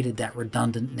sort of hated that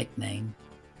redundant nickname,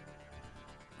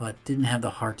 but didn't have the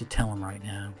heart to tell him right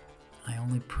now. I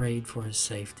only prayed for his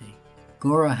safety.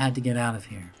 Ghoura had to get out of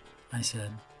here, I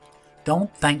said.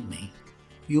 Don't thank me.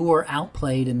 You were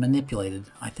outplayed and manipulated.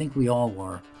 I think we all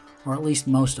were, or at least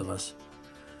most of us.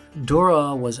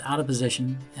 Ghoura was out of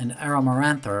position, and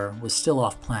Amaranthor was still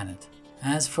off planet.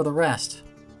 As for the rest,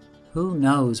 who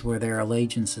knows where their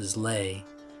allegiances lay?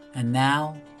 And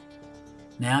now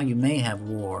you may have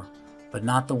war, but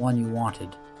not the one you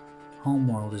wanted.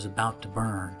 Homeworld is about to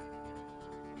burn.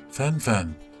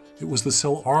 Fen-fen, it was the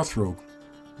cell arthro.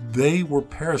 They were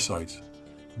parasites.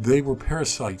 They were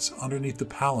parasites underneath the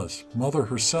palace. Mother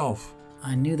herself.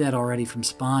 I knew that already from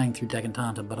spying through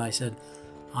Decantanta, but I said,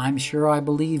 I'm sure I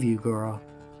believe you, Ghoura.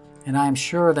 And I am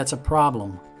sure that's a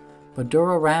problem. But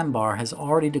Durarambar has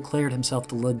already declared himself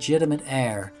the legitimate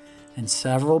heir, and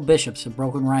several bishops have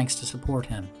broken ranks to support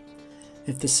him.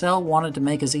 If the cell wanted to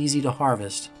make us easy to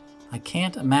harvest, I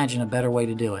can't imagine a better way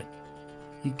to do it.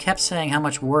 You kept saying how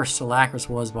much worse Solacris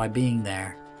was by being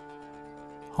there.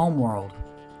 Homeworld.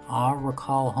 Our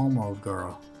Rakal Homeworld,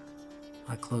 Ghoura.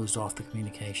 I closed off the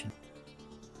communication.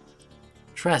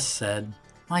 Tress said,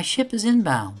 My ship is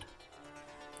inbound.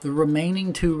 The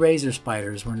remaining 2 razor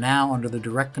spiders were now under the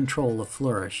direct control of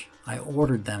Flourish. I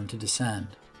ordered them to descend.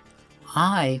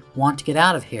 I want to get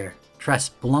out of here, Tress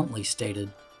bluntly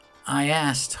stated. I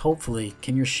asked, hopefully,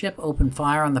 can your ship open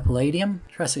fire on the Palladium?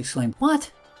 Tress exclaimed,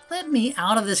 What? Let me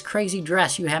out of this crazy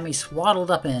dress you have me swaddled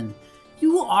up in.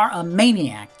 You are a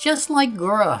maniac, just like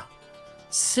Ghoura.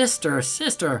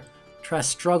 Sister, Tress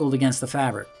struggled against the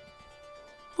fabric.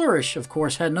 Flourish, of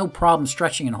course, had no problem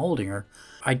stretching and holding her.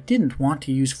 I didn't want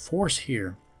to use force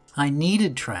here. I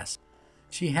needed Tress.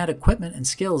 She had equipment and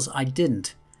skills I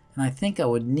didn't, and I think I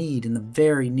would need in the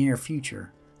very near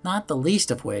future, not the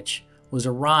least of which was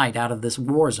a ride out of this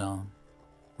war zone.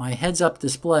 My heads-up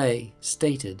display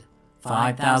stated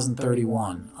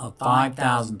 5,031 of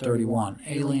 5,031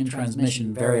 alien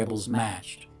transmission variables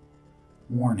matched.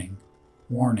 Warning.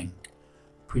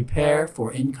 Prepare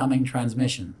for incoming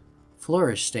transmission.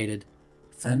 Flourish stated,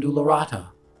 Fendoularata,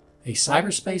 a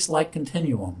cyberspace-like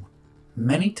continuum,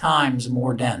 many times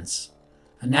more dense,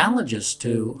 analogous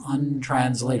to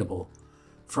untranslatable,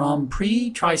 from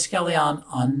pre-Triskelion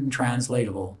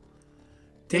untranslatable.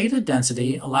 Data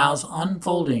density allows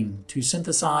unfolding to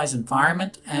synthesize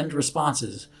environment and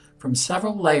responses from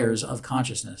several layers of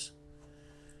consciousness.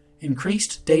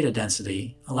 Increased data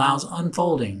density allows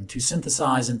unfolding to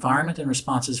synthesize environment and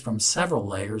responses from several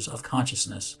layers of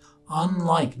consciousness,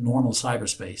 unlike normal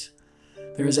cyberspace.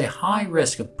 There is a high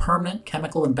risk of permanent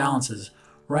chemical imbalances,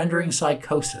 rendering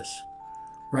psychosis.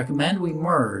 Recommend we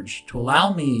merge to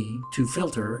allow me to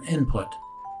filter input.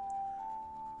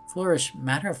 Flourish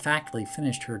matter-of-factly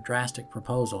finished her drastic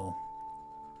proposal.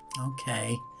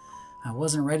 Okay, I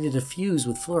wasn't ready to fuse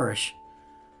with Flourish.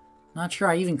 Not sure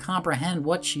I even comprehend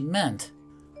what she meant.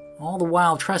 All the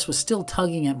while, Tress was still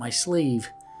tugging at my sleeve.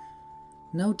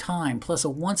 No time, plus a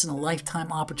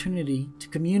once-in-a-lifetime opportunity to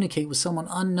communicate with someone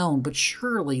unknown but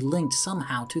surely linked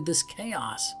somehow to this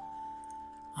chaos.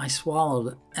 I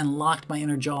swallowed and locked my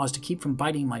inner jaws to keep from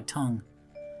biting my tongue.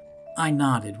 I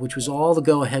nodded, which was all the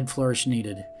go-ahead Flourish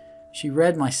needed. She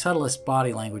read my subtlest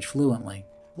body language fluently.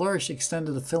 Flourish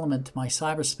extended a filament to my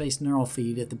cyberspace neural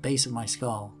feed at the base of my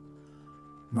skull.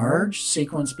 Merge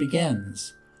sequence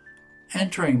begins.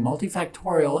 Entering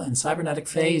multifactorial and cybernetic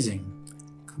phasing.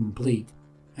 Complete.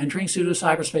 Entering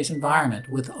pseudo-cyberspace environment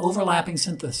with overlapping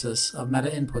synthesis of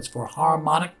meta-inputs for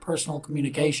harmonic personal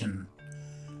communication.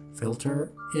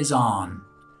 Filter is on.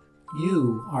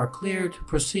 You are clear to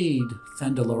proceed,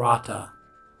 Fendoularata.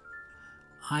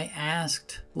 I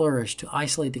asked Flourish to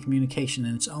isolate the communication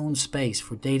in its own space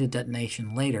for data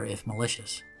detonation later if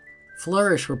malicious.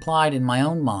 Flourish replied in my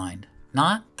own mind,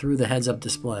 not through the heads-up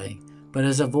display, but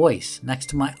as a voice next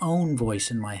to my own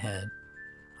voice in my head.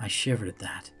 I shivered at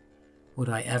that. Would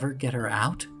I ever get her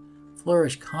out?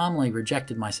 Flourish calmly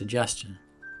rejected my suggestion.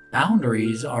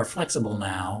 Boundaries are flexible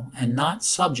now and not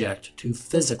subject to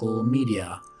physical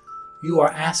media. You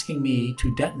are asking me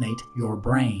to detonate your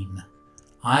brain.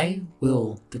 I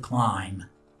will decline.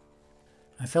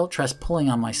 I felt Tress pulling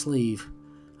on my sleeve.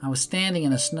 I was standing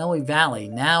in a snowy valley,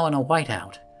 now in a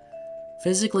whiteout.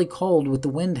 Physically cold with the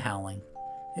wind howling.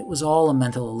 It was all a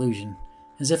mental illusion,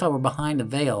 as if I were behind a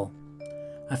veil.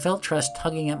 I felt Tress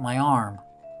tugging at my arm,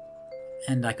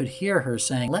 and I could hear her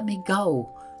saying, "Let me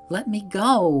go! Let me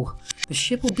go! The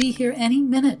ship will be here any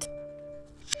minute!"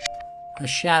 A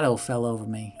shadow fell over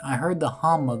me. I heard the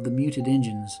hum of the muted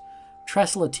engines.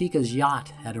 Treslatika's yacht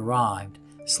had arrived,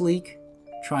 sleek,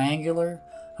 triangular,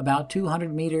 about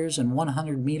 200 meters and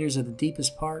 100 meters at the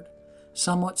deepest part,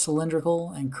 somewhat cylindrical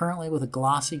and currently with a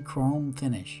glossy chrome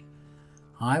finish.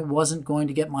 I wasn't going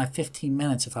to get my 15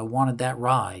 minutes if I wanted that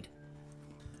ride.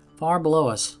 Far below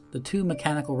us, the two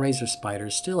mechanical razor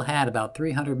spiders still had about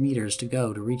 300 meters to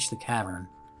go to reach the cavern.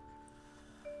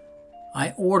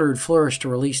 I ordered Flourish to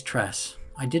release Tress.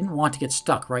 I didn't want to get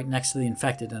stuck right next to the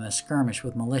infected in a skirmish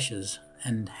with militias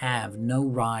and have no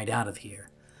ride out of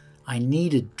here. I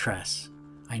needed Tress.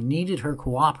 I needed her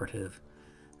cooperative.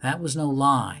 That was no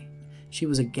lie. She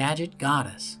was a gadget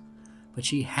goddess, but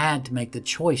she had to make the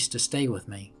choice to stay with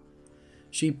me.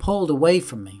 She pulled away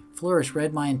from me. Flourish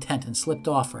read my intent and slipped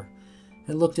off her.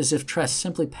 It looked as if Tress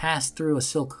simply passed through a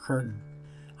silk curtain.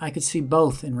 I could see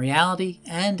both in reality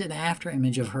and an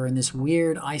afterimage of her in this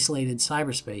weird, isolated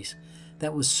cyberspace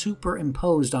that was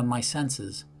superimposed on my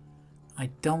senses.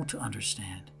 I don't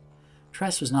understand.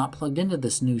 Tress was not plugged into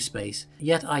this new space,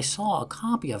 yet I saw a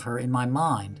copy of her in my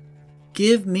mind.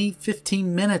 "Give me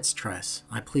 15 minutes, Tress,"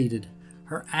 I pleaded.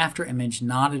 Her afterimage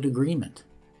nodded agreement.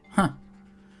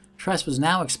 Tress was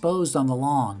now exposed on the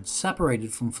lawn,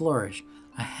 separated from Flourish.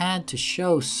 I had to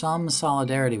show some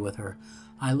solidarity with her.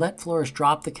 I let Flourish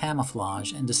drop the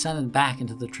camouflage and descended back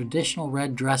into the traditional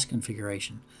red dress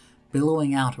configuration,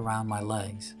 billowing out around my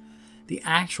legs. The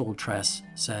actual Tress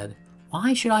said,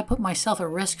 "Why should I put myself at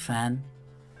risk, Fen?"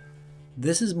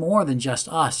 "This is more than just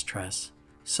us, Tress.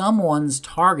 Someone's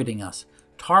targeting us,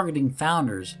 targeting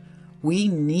founders. We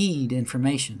need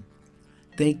information.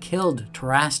 They killed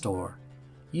Terastor.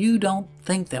 You don't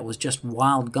think that was just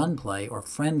wild gunplay or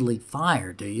friendly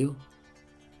fire, do you?"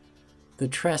 The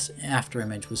Tress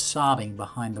afterimage was sobbing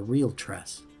behind the real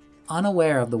Tress.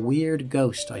 Unaware of the weird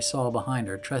ghost I saw behind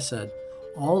her, Tress said,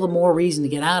 "All the more reason to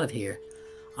get out of here.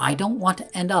 I don't want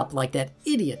to end up like that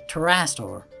idiot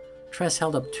Terastor." Tress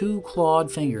held up two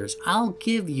clawed fingers. "I'll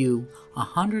give you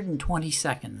 120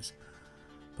 seconds.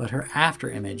 But her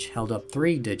afterimage held up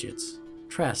 3 digits.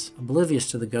 Tress, oblivious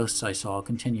to the ghosts I saw,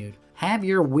 continued, "Have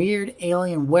your weird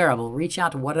alien wearable reach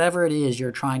out to whatever it is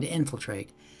you're trying to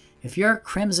infiltrate. If your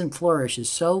Crimson Flourish is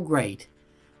so great,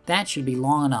 that should be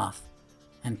long enough.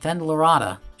 And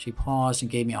Fendoularata," she paused and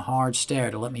gave me a hard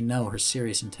stare to let me know her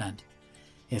serious intent,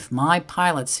 "if my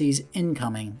pilot sees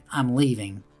incoming, I'm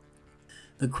leaving."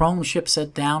 The chrome ship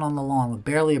set down on the lawn with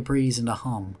barely a breeze and a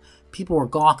hum. People were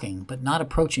gawking, but not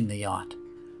approaching the yacht.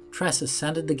 Tress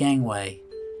ascended the gangway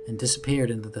and disappeared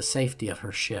into the safety of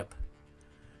her ship.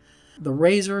 The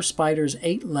razor spider's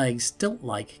 8 legs,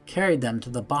 stilt-like, carried them to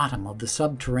the bottom of the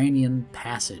subterranean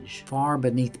passage, far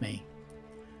beneath me.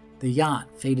 The yacht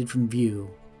faded from view.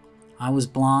 I was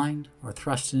blind or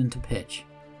thrust into pitch,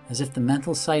 as if the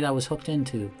mental sight I was hooked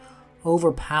into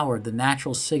overpowered the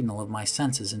natural signal of my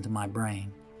senses into my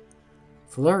brain.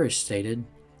 Flourish stated,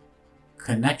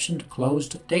 "Connection to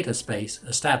closed data space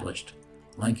established.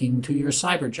 Linking to your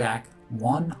cyberjack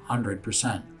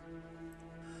 100%.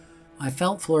 I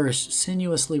felt Flourish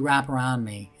sinuously wrap around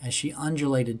me as she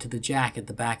undulated to the jack at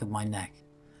the back of my neck.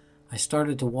 I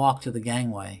started to walk to the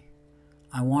gangway.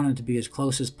 I wanted to be as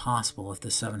close as possible if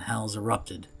the 7 hells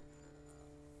erupted.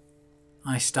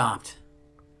 I stopped.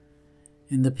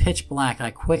 In the pitch black,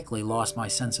 I quickly lost my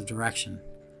sense of direction.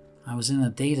 I was in a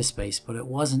data space, but it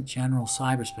wasn't general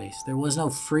cyberspace. There was no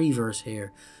freeverse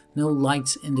here, no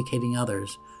lights indicating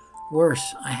others.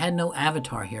 Worse, I had no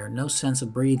avatar here, no sense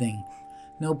of breathing,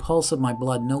 no pulse of my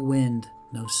blood, no wind,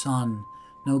 no sun,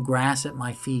 no grass at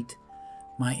my feet.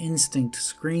 My instinct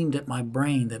screamed at my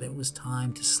brain that it was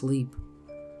time to sleep.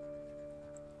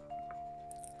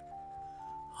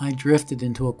 I drifted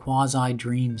into a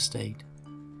quasi-dream state.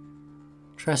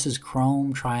 Tress's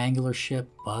chrome triangular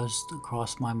ship buzzed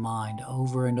across my mind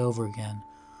over and over again.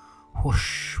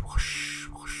 Whoosh, whoosh,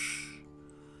 whoosh.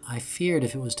 I feared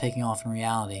if it was taking off in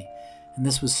reality, and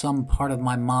this was some part of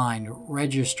my mind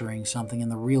registering something in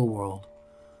the real world.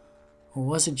 Or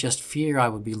was it just fear I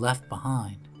would be left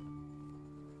behind?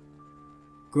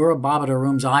 Ghoura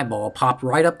Babadaroom's eyeball popped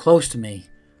right up close to me.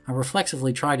 I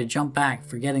reflexively tried to jump back,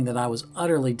 forgetting that I was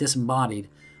utterly disembodied,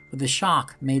 but the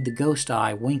shock made the ghost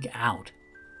eye wink out.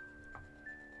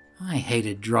 I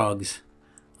hated drugs.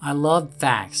 I loved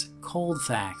facts, cold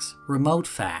facts, remote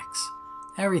facts.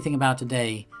 Everything about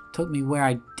today took me where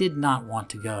I did not want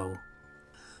to go.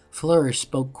 Flourish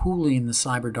spoke coolly in the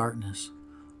cyber darkness,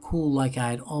 cool like I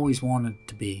had always wanted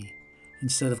to be,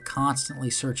 instead of constantly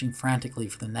searching frantically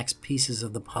for the next pieces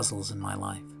of the puzzles in my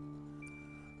life.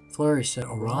 Flourish said,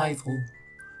 "Arrival."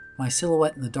 My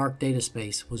silhouette in the dark data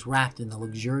space was wrapped in the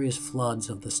luxurious floods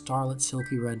of the starlit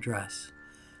silky red dress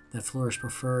that Flourish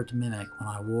preferred to mimic when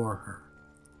I wore her.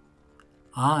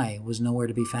 I was nowhere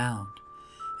to be found,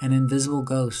 an invisible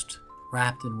ghost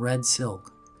wrapped in red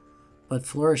silk, but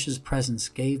Flourish's presence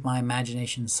gave my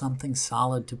imagination something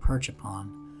solid to perch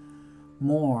upon.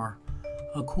 More,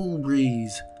 a cool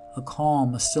breeze, a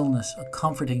calm, a stillness, a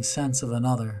comforting sense of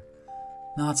another.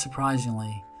 Not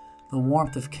surprisingly, the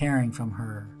warmth of caring from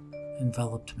her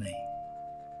enveloped me.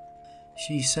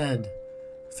 She said,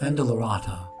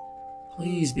 "Fendoularata,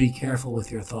 please be careful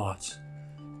with your thoughts.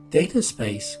 Data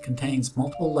space contains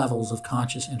multiple levels of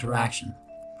conscious interaction,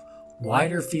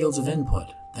 wider fields of input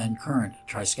than current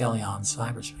Triskelion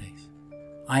cyberspace."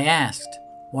 I asked,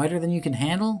 "Wider than you can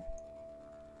handle?"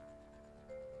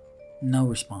 No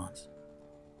response.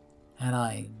 Did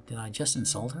I just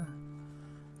insult her?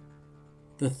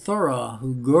 The Thura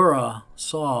who Ghoura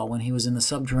saw when he was in the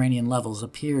subterranean levels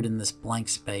appeared in this blank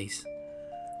space.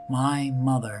 My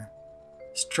mother,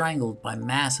 strangled by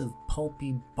massive,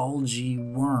 pulpy, bulgy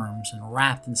worms and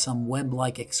wrapped in some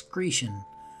web-like excretion.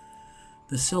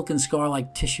 The silken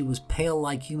scar-like tissue was pale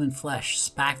like human flesh,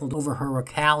 spackled over her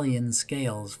Rakalian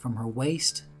scales from her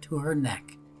waist to her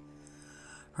neck.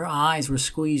 Her eyes were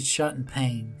squeezed shut in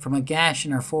pain. From a gash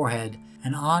in her forehead,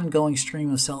 an ongoing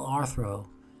stream of cell arthro,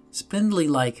 spindly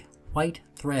like white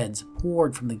threads,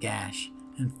 poured from the gash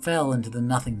and fell into the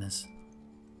nothingness.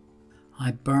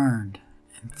 I burned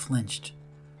and flinched.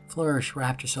 Flourish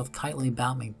wrapped herself tightly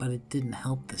about me, but it didn't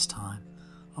help this time.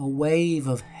 A wave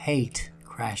of hate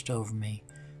crashed over me,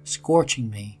 scorching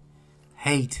me.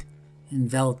 Hate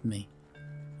enveloped me.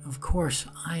 Of course,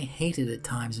 I hated at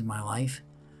times in my life,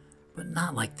 but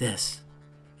not like this.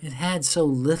 It had so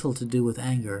little to do with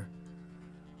anger.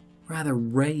 Rather,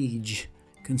 rage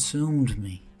consumed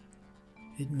me.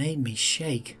 It made me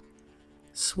shake.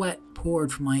 Sweat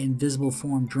poured from my invisible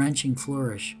form, drenching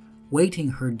Flourish, weighting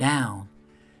her down.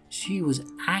 She was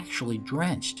actually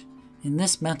drenched. In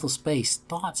this mental space,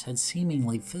 thoughts had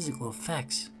seemingly physical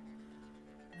effects.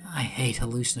 I hate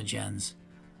hallucinogens.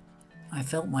 I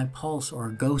felt my pulse, or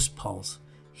a ghost pulse.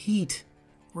 Heat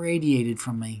radiated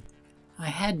from me. I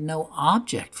had no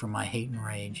object for my hate and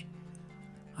rage.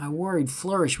 I worried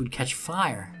Flourish would catch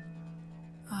fire.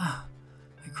 I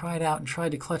cried out and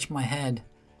tried to clutch my head,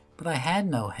 but I had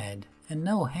no head and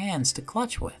no hands to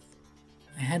clutch with.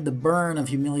 I had the burn of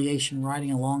humiliation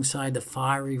riding alongside the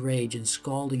fiery rage and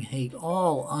scalding hate,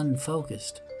 all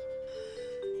unfocused.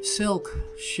 Silk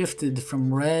shifted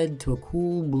from red to a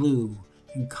cool blue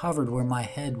and covered where my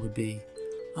head would be,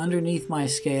 underneath my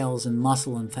scales and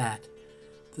muscle and fat.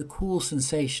 The cool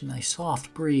sensation, a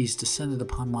soft breeze, descended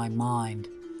upon my mind,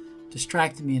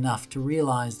 distracted me enough to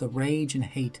realize the rage and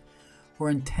hate were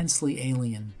intensely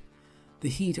alien. The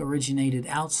heat originated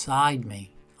outside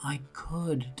me. I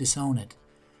could disown it.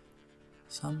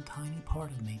 Some tiny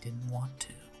part of me didn't want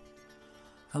to.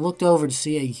 I looked over to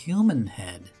see a human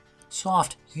head,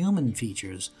 soft human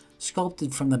features,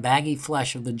 sculpted from the baggy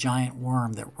flesh of the giant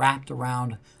worm that wrapped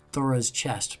around Thura's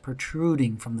chest,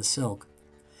 protruding from the silk.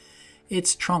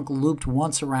 Its trunk looped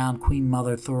once around Queen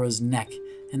Mother Thura's neck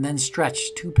and then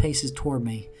stretched 2 paces toward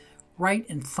me, right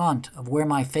in front of where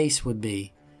my face would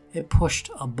be. It pushed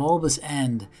a bulbous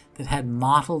end that had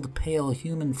mottled pale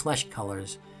human flesh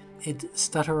colors. It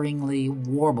stutteringly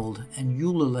warbled and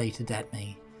ululated at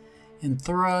me. In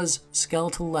Thura's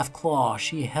skeletal left claw,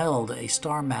 she held a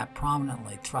star map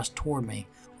prominently thrust toward me,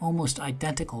 almost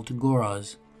identical to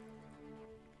Ghoura's.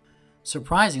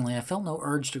 Surprisingly, I felt no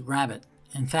urge to grab it.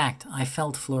 In fact, I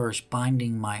felt Flourish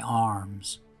binding my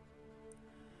arms.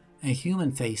 A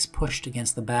human face pushed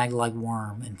against the bag-like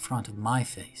worm in front of my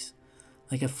face,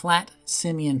 like a flat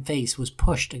simian face was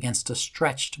pushed against a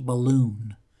stretched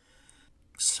balloon.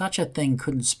 Such a thing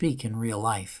couldn't speak in real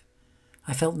life.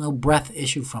 I felt no breath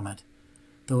issue from it,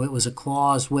 though it was a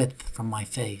claw's width from my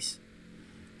face.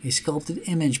 A sculpted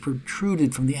image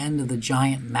protruded from the end of the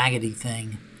giant maggoty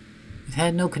thing. It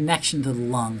had no connection to the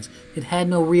lungs. It had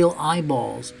no real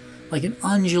eyeballs, like an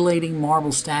undulating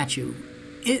marble statue.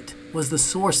 It was the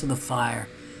source of the fire.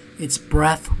 Its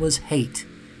breath was hate,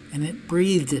 and it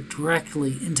breathed it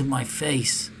directly into my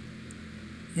face.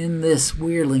 In this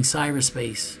weirdling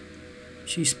cyberspace,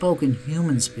 she spoke in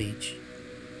human speech.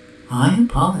 I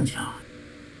apologize.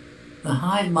 The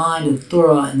hive mind of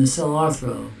Ghoura and the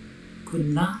Cell could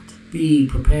not be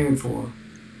prepared for.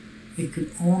 It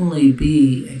could only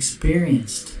be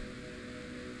experienced.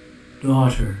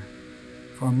 Daughter.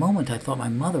 For a moment I thought my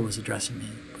mother was addressing me,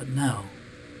 but no.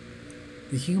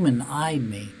 The human eyed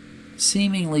me,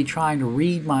 seemingly trying to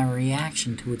read my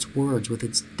reaction to its words with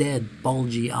its dead,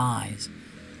 bulgy eyes.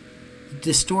 The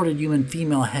distorted human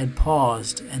female head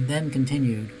paused and then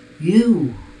continued.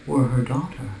 You were her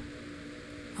daughter.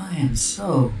 I am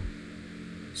so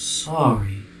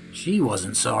sorry. She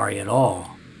wasn't sorry at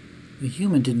all. The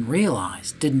human didn't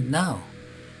realize, didn't know.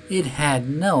 It had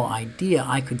no idea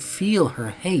I could feel her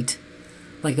hate,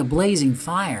 like a blazing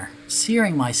fire,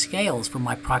 searing my scales from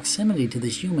my proximity to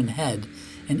this human head,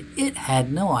 and it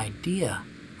had no idea.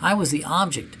 I was the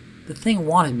object. The thing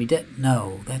wanted me dead.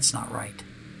 No, that's not right.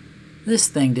 This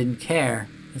thing didn't care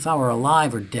if I were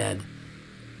alive or dead.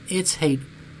 Its hate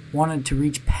wanted to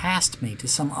reach past me to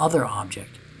some other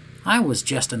object. I was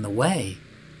just in the way.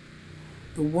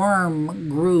 The worm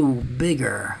grew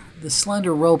bigger. The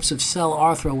slender ropes of Cell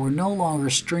Arthro were no longer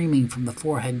streaming from the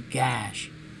forehead gash.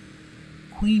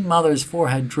 Queen Mother's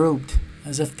forehead drooped,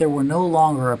 as if there were no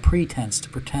longer a pretense to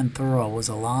pretend Ghoura was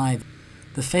alive.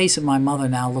 The face of my mother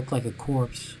now looked like a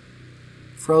corpse.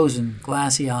 Frozen,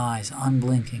 glassy eyes,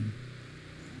 unblinking.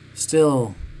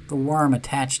 Still, the worm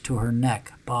attached to her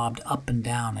neck bobbed up and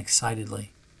down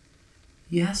excitedly.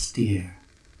 Yes, dear.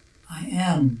 I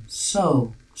am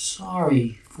so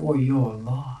sorry for your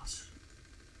loss.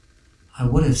 I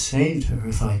would have saved her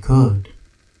if I could.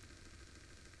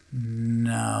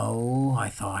 No, I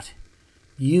thought.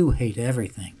 You hate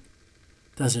everything.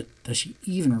 Does she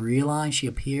even realize she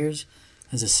appears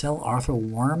as a Cell Arthro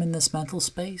worm in this mental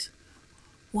space?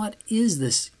 What is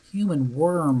this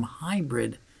human-worm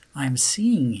hybrid I am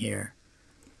seeing here?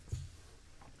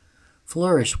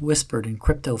 Flourish whispered in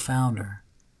Crypto Founder.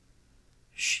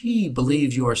 She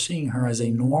believes you are seeing her as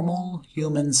a normal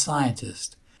human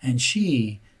scientist, and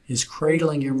she is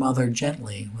cradling your mother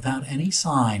gently without any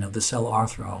sign of the Cell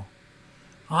Arthro.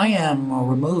 I am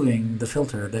removing the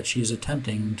filter that she is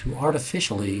attempting to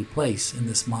artificially place in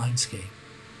this mindscape,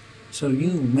 so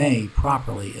you may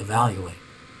properly evaluate.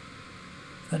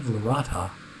 Fendoularata,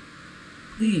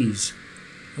 please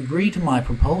agree to my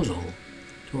proposal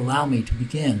to allow me to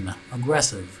begin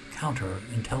aggressive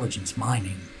counterintelligence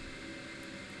mining.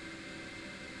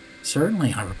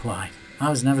 Certainly, I replied. I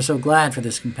was never so glad for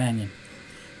this companion.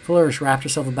 Flourish wrapped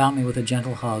herself about me with a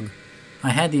gentle hug. I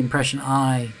had the impression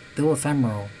I, though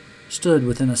ephemeral, stood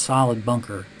within a solid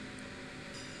bunker.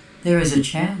 There is a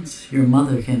chance your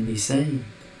mother can be saved,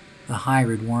 the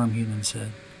hybrid worm human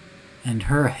said, and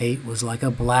her hate was like a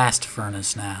blast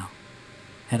furnace now.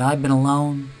 Had I been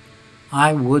alone,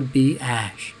 I would be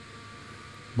ash,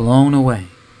 blown away,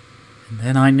 and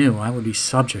then I knew I would be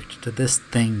subject to this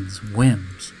thing's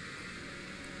whims.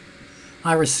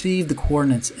 I received the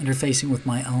coordinates interfacing with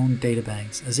my own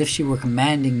databanks, as if she were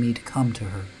commanding me to come to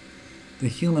her. The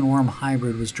human-worm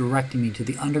hybrid was directing me to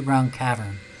the underground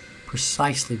cavern,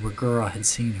 precisely where Ghoura had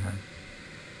seen her.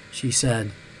 She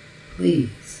said,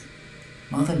 Please,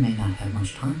 Mother may not have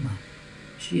much time left.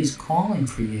 She is calling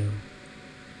for you.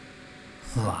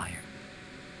 Liar.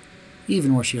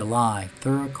 Even were she alive,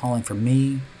 Ghoura calling for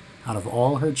me, out of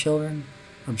all her children?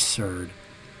 Absurd.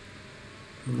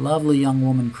 The lovely young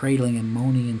woman cradling and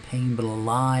moaning in pain, but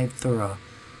alive Ghoura,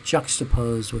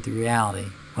 juxtaposed with the reality,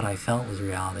 what I felt was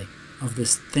reality, of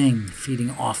this thing feeding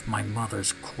off my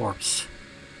mother's corpse.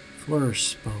 Flourish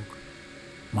spoke.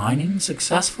 Mining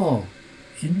successful.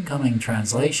 Incoming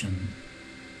translation.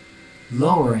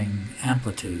 Lowering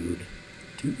amplitude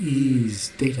to ease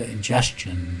data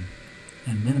ingestion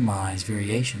and minimize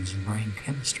variations in brain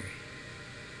chemistry.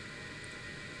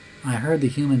 I heard the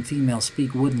human female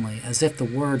speak woodenly, as if the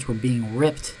words were being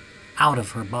ripped out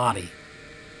of her body.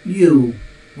 You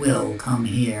will come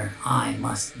here. I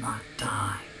must not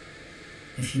die.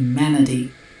 If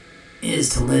humanity is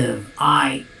to live,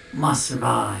 I must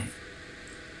survive.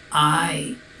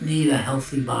 I need a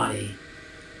healthy body.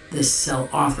 This Cell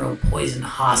Arthro poison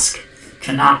husk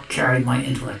cannot carry my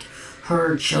intellect.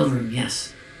 Her children,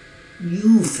 yes.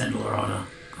 You, Fendoularata,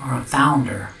 are a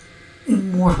founder.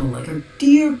 Immortal like her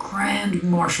dear Grand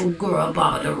Marshal Ghoura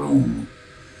Babadarum.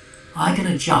 I can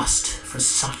adjust for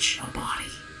such a body.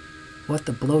 What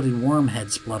the bloated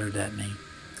wormhead spluttered at me.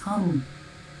 Come,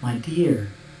 my dear,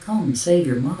 come save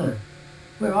your mother.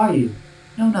 Where are you?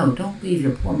 No, don't leave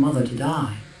your poor mother to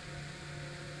die.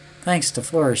 Thanks to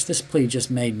Flourish, this plea just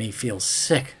made me feel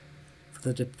sick for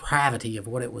the depravity of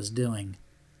what it was doing.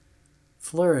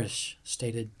 Flourish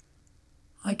stated,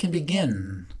 I can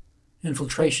begin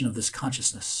infiltration of this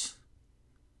consciousness.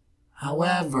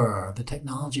 However, the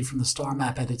technology from the star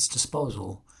map at its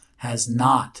disposal has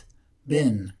not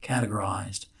been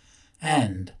categorized,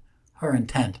 and her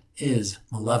intent is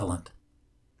malevolent.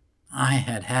 I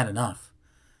had had enough.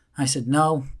 I said,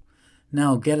 no,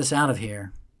 get us out of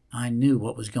here. I knew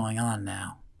what was going on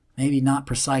now. Maybe not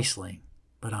precisely,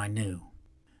 but I knew.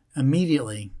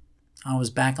 Immediately, I was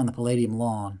back on the Palladium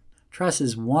lawn.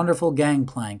 Tress's wonderful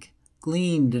gangplank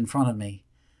gleamed in front of me.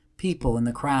 People in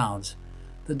the crowds,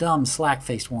 the dumb,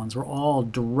 slack-faced ones, were all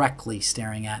directly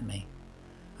staring at me.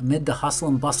 Amid the hustle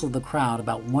and bustle of the crowd,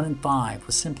 about 1 in 5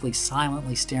 was simply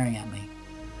silently staring at me.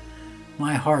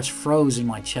 My heart froze in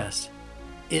my chest.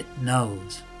 It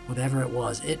knows. Whatever it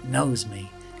was, it knows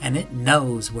me, and it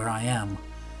knows where I am.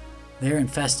 They're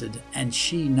infested, and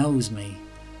she knows me.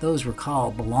 Those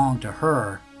Rakal belong to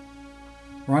her.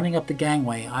 Running up the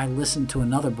gangway, I listened to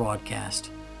another broadcast,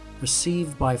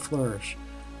 received by Flourish.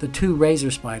 The 2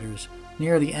 razor spiders,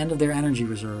 near the end of their energy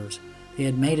reserves, they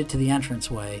had made it to the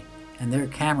entranceway, and their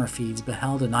camera feeds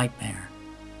beheld a nightmare.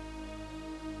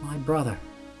 My brother,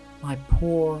 my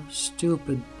poor,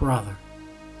 stupid brother.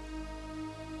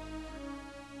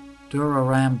 Ghoura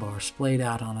Rambar splayed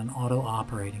out on an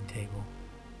auto-operating table.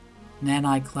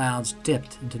 Nanite clouds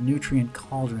dipped into nutrient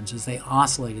cauldrons as they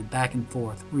oscillated back and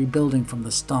forth, rebuilding from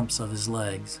the stumps of his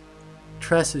legs.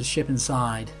 Tress's ship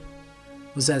inside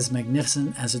was as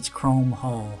magnificent as its chrome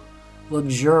hull,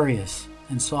 luxurious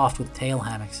and soft with tail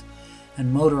hammocks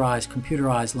and motorized,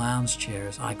 computerized lounge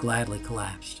chairs. I gladly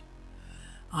collapsed.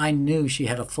 I knew she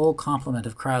had a full complement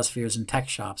of cryospheres and tech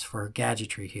shops for her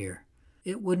gadgetry here.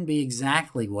 It wouldn't be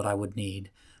exactly what I would need,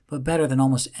 but better than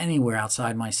almost anywhere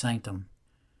outside my sanctum.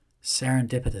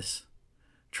 Serendipitous.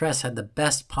 Tress had the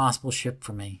best possible ship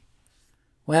for me.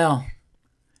 Well,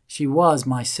 she was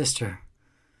my sister.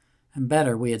 And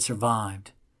better, we had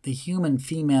survived. The human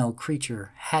female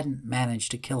creature hadn't managed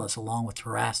to kill us along with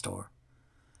Terastor.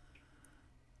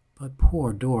 But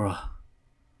poor Dora.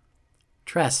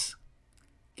 Tress,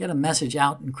 get a message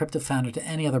out in CryptoFounder to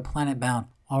any other planet bound.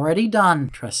 Already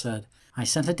done, Tress said. I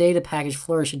sent a data package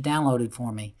Flourish had downloaded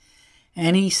for me.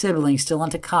 Any sibling still on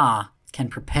Taka can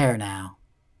prepare now.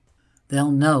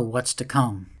 They'll know what's to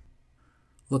come.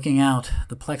 Looking out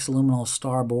the plexaluminal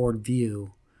starboard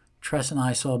view, Tress and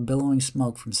I saw billowing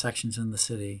smoke from sections in the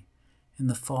city. In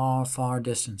the far, far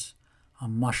distance, a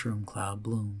mushroom cloud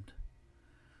bloomed.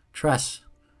 Tress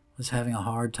was having a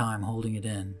hard time holding it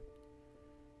in.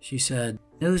 She said,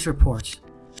 News reports.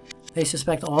 They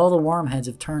suspect all the wormheads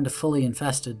have turned to fully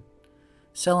infested.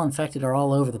 Cell infected are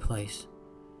all over the place.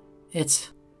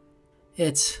 It's...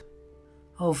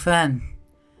 Oh, Fen.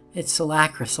 It's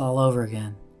Solacris all over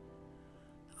again.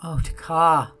 Oh,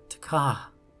 Taka.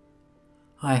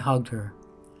 I hugged her.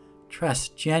 Tress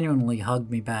genuinely hugged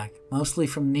me back, mostly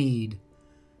from need,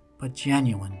 but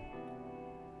genuine.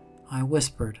 I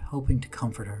whispered, hoping to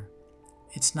comfort her.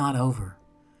 It's not over.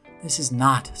 This is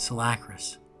not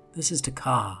Solacris. This is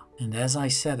Taka. And as I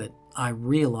said it, I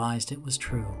realized it was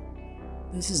true.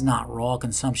 This is not raw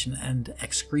consumption and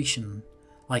excretion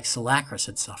like Solacris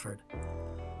had suffered.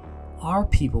 Our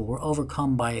people were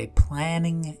overcome by a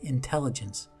planning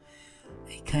intelligence.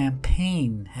 A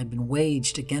campaign had been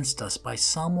waged against us by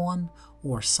someone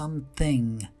or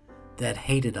something that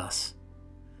hated us,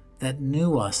 that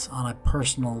knew us on a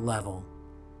personal level.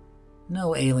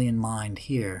 No alien mind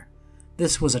here.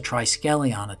 This was a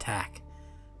Triskelion attack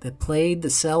that played the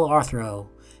Cell Arthro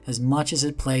as much as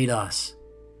it played us.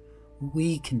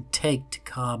 We can take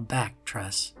Taka back,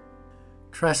 Tress.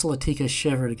 Tress Latika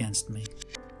shivered against me.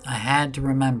 I had to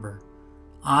remember.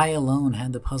 I alone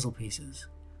had the puzzle pieces.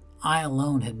 I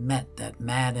alone had met that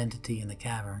mad entity in the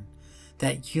cavern,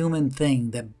 that human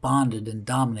thing that bonded and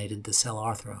dominated the Cell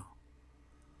Arthro.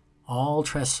 All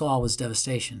Tress saw was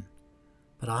devastation,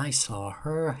 but I saw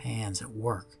her hands at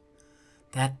work.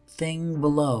 That thing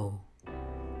below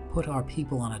put our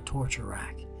people on a torture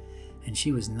rack, and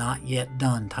she was not yet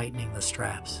done tightening the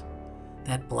straps.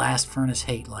 That blast furnace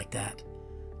hate like that,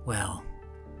 well,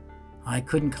 I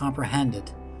couldn't comprehend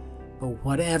it, but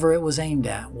whatever it was aimed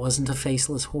at wasn't a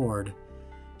faceless horde.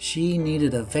 She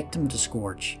needed a victim to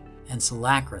scorch, and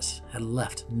Solacris had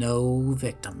left no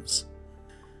victims.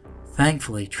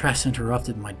 Thankfully, Tress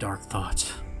interrupted my dark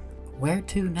thoughts. Where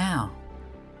to now?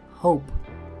 Hope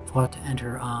fought to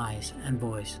enter her eyes and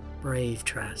voice. Brave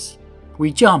Tress.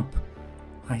 "We jump,"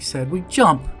 I said. "We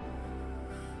jump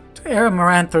to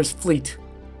Aramoranther's fleet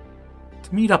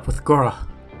to meet up with Ghoura.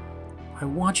 I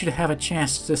want you to have a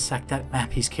chance to dissect that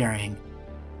map he's carrying."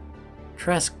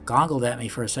 Tress goggled at me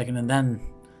for a second and then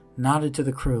nodded to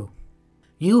the crew.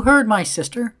 "You heard my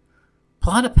sister.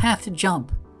 Plot a path to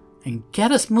jump and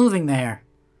get us moving there."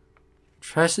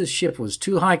 Tress's ship was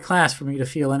too high class for me to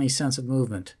feel any sense of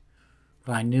movement,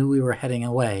 but I knew we were heading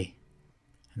away,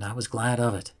 and I was glad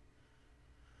of it.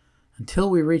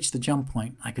 Until we reached the jump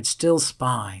point, I could still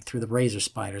spy through the razor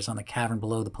spiders on the cavern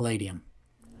below the Palladium.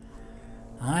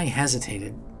 I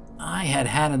hesitated. I had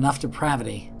had enough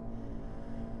depravity.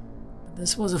 But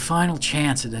this was a final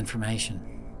chance at information.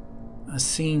 A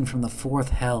scene from the fourth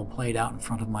hell played out in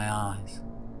front of my eyes.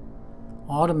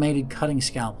 Automated cutting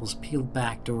scalpels peeled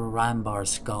back Dura-Rambar's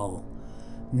skull.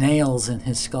 Nails in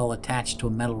his skull attached to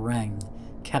a metal ring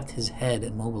kept his head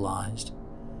immobilized.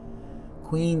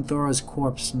 Queen Thora's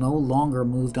corpse no longer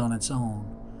moved on its own,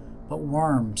 but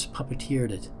worms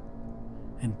puppeteered it.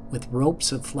 And with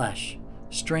ropes of flesh,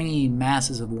 stringy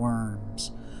masses of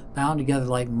worms, bound together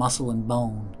like muscle and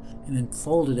bone, and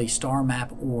enfolded a star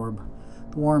map orb.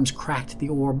 The worms cracked the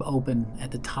orb open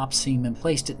at the top seam and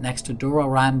placed it next to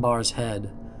Dura-Rambar's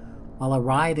head, while a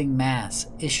writhing mass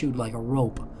issued like a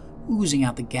rope, oozing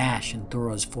out the gash in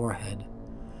Thora's forehead.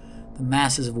 The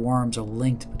masses of worms are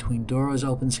linked between Dura's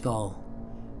open skull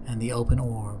and the open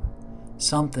orb.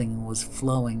 Something was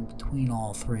flowing between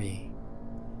all three.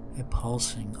 A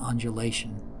pulsing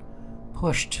undulation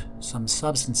pushed some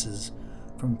substances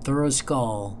from Thora's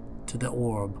skull to the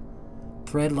orb.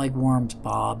 Thread-like worms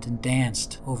bobbed and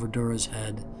danced over Dura's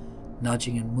head,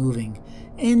 nudging and moving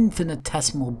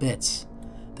infinitesimal bits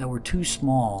that were too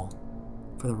small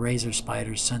for the razor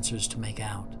spider's sensors to make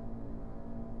out.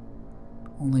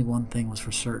 Only one thing was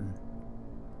for certain.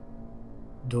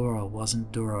 Dura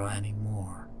wasn't Dura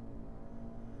anymore.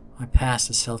 I passed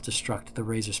the self-destruct to the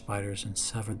razor spiders and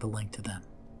severed the link to them.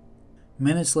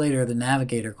 Minutes later, the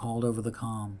navigator called over the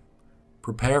comm.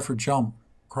 "Prepare for jump.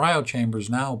 Cryo chambers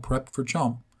now prepped for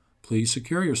jump. Please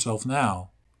secure yourself now."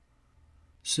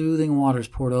 Soothing waters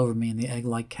poured over me in the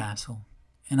egg-like castle.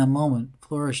 In a moment,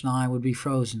 Flourish and I would be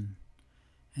frozen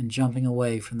and jumping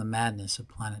away from the madness of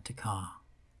Planet Tekka.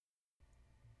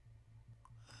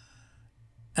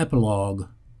 Epilogue.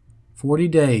 40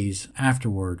 days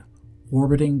afterward,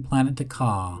 orbiting Planet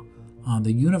Tekka on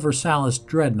the Universalis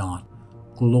Dreadnought,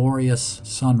 glorious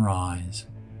sunrise.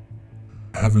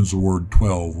 Heaven's Word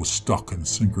 12 was stuck in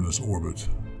synchronous orbit,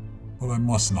 but I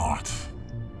must not,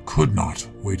 could not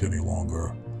wait any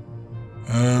longer.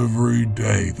 Every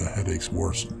day the headaches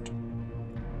worsened.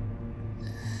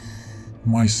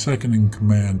 My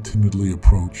second-in-command timidly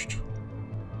approached.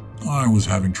 I was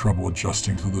having trouble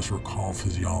adjusting to this Rakal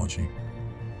physiology.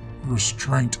 The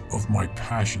restraint of my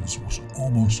passions was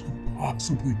almost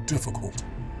impossibly difficult,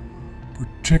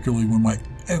 particularly when my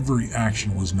every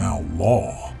action was now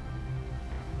law.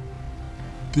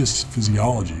 This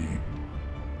physiology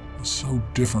was so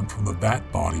different from the bat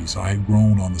bodies I had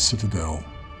grown on the Citadel.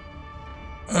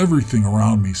 Everything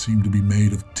around me seemed to be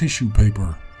made of tissue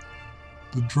paper.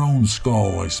 The drone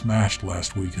skull I smashed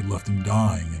last week had left him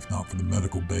dying if not for the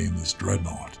medical bay in this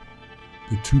dreadnought.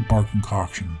 The two-part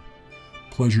concoction,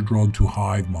 pleasure drug to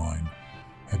hive mind,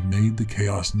 had made the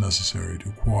chaos necessary to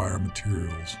acquire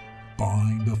materials,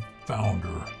 bind a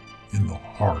founder in the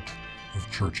heart of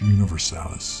Church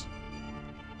Universalis.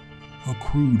 A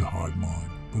crude hive mind,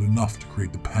 but enough to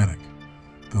create the panic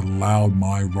that allowed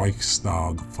my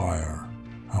Reichstag fire.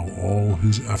 How all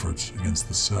his efforts against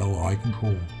the cell I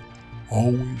controlled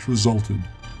always resulted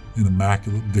in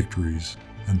immaculate victories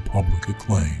and public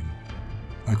acclaim.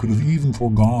 I could have even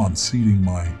foregone seeding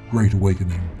my Great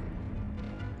Awakening.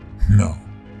 No.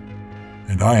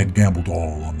 And I had gambled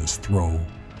all on this throw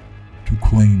to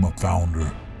claim a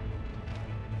founder.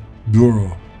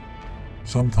 Ghoura.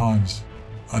 Sometimes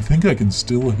I think I can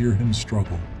still hear him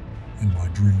struggle in my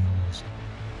dreams.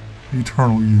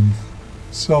 Eternal youth,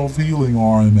 self-healing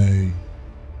RNA.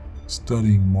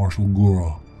 Studying Marshal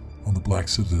Ghoura on the Black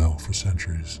Citadel for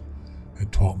centuries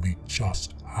had taught me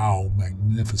just how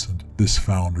magnificent this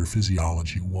founder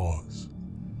physiology was.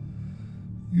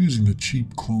 Using the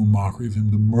cheap clone mockery of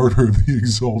him to murder the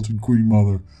exalted Queen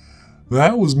Mother,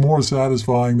 that was more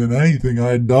satisfying than anything I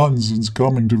had done since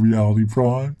coming to Reality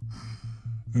Prime.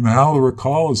 And how the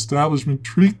Rakal establishment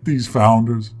treat these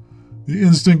founders, the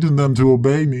instinct in them to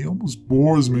obey me almost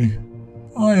bores me.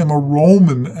 I am a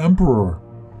Roman emperor.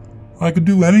 I could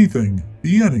do anything,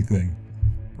 be anything.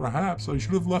 Perhaps I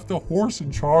should have left a horse in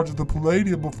charge of the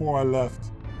Palladium before I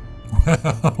left.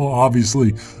 Well,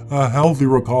 obviously, a healthy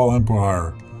Rakal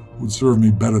Empire would serve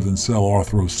me better than Sel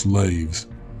Arthros slaves.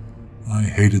 I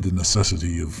hated the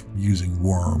necessity of using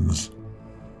worms.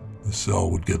 The Sel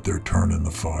would get their turn in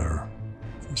the fire.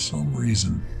 For some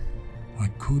reason, I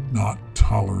could not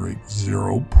tolerate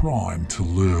Zero Prime to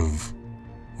live.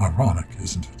 Ironic,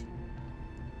 isn't it?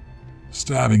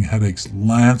 Stabbing headaches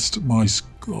lanced my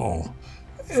skull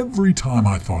every time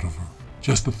I thought of her.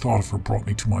 Just the thought of her brought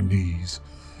me to my knees,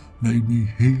 made me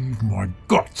heave my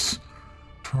guts,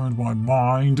 turned my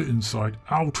mind inside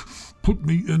out, put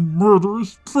me in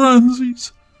murderous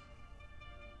frenzies.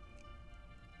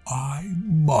 I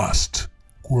must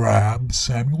grab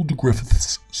Samuel de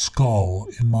Griffith's skull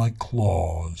in my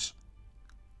claws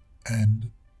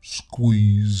and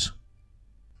squeeze.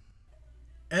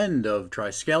 End of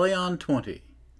Triskelion 20.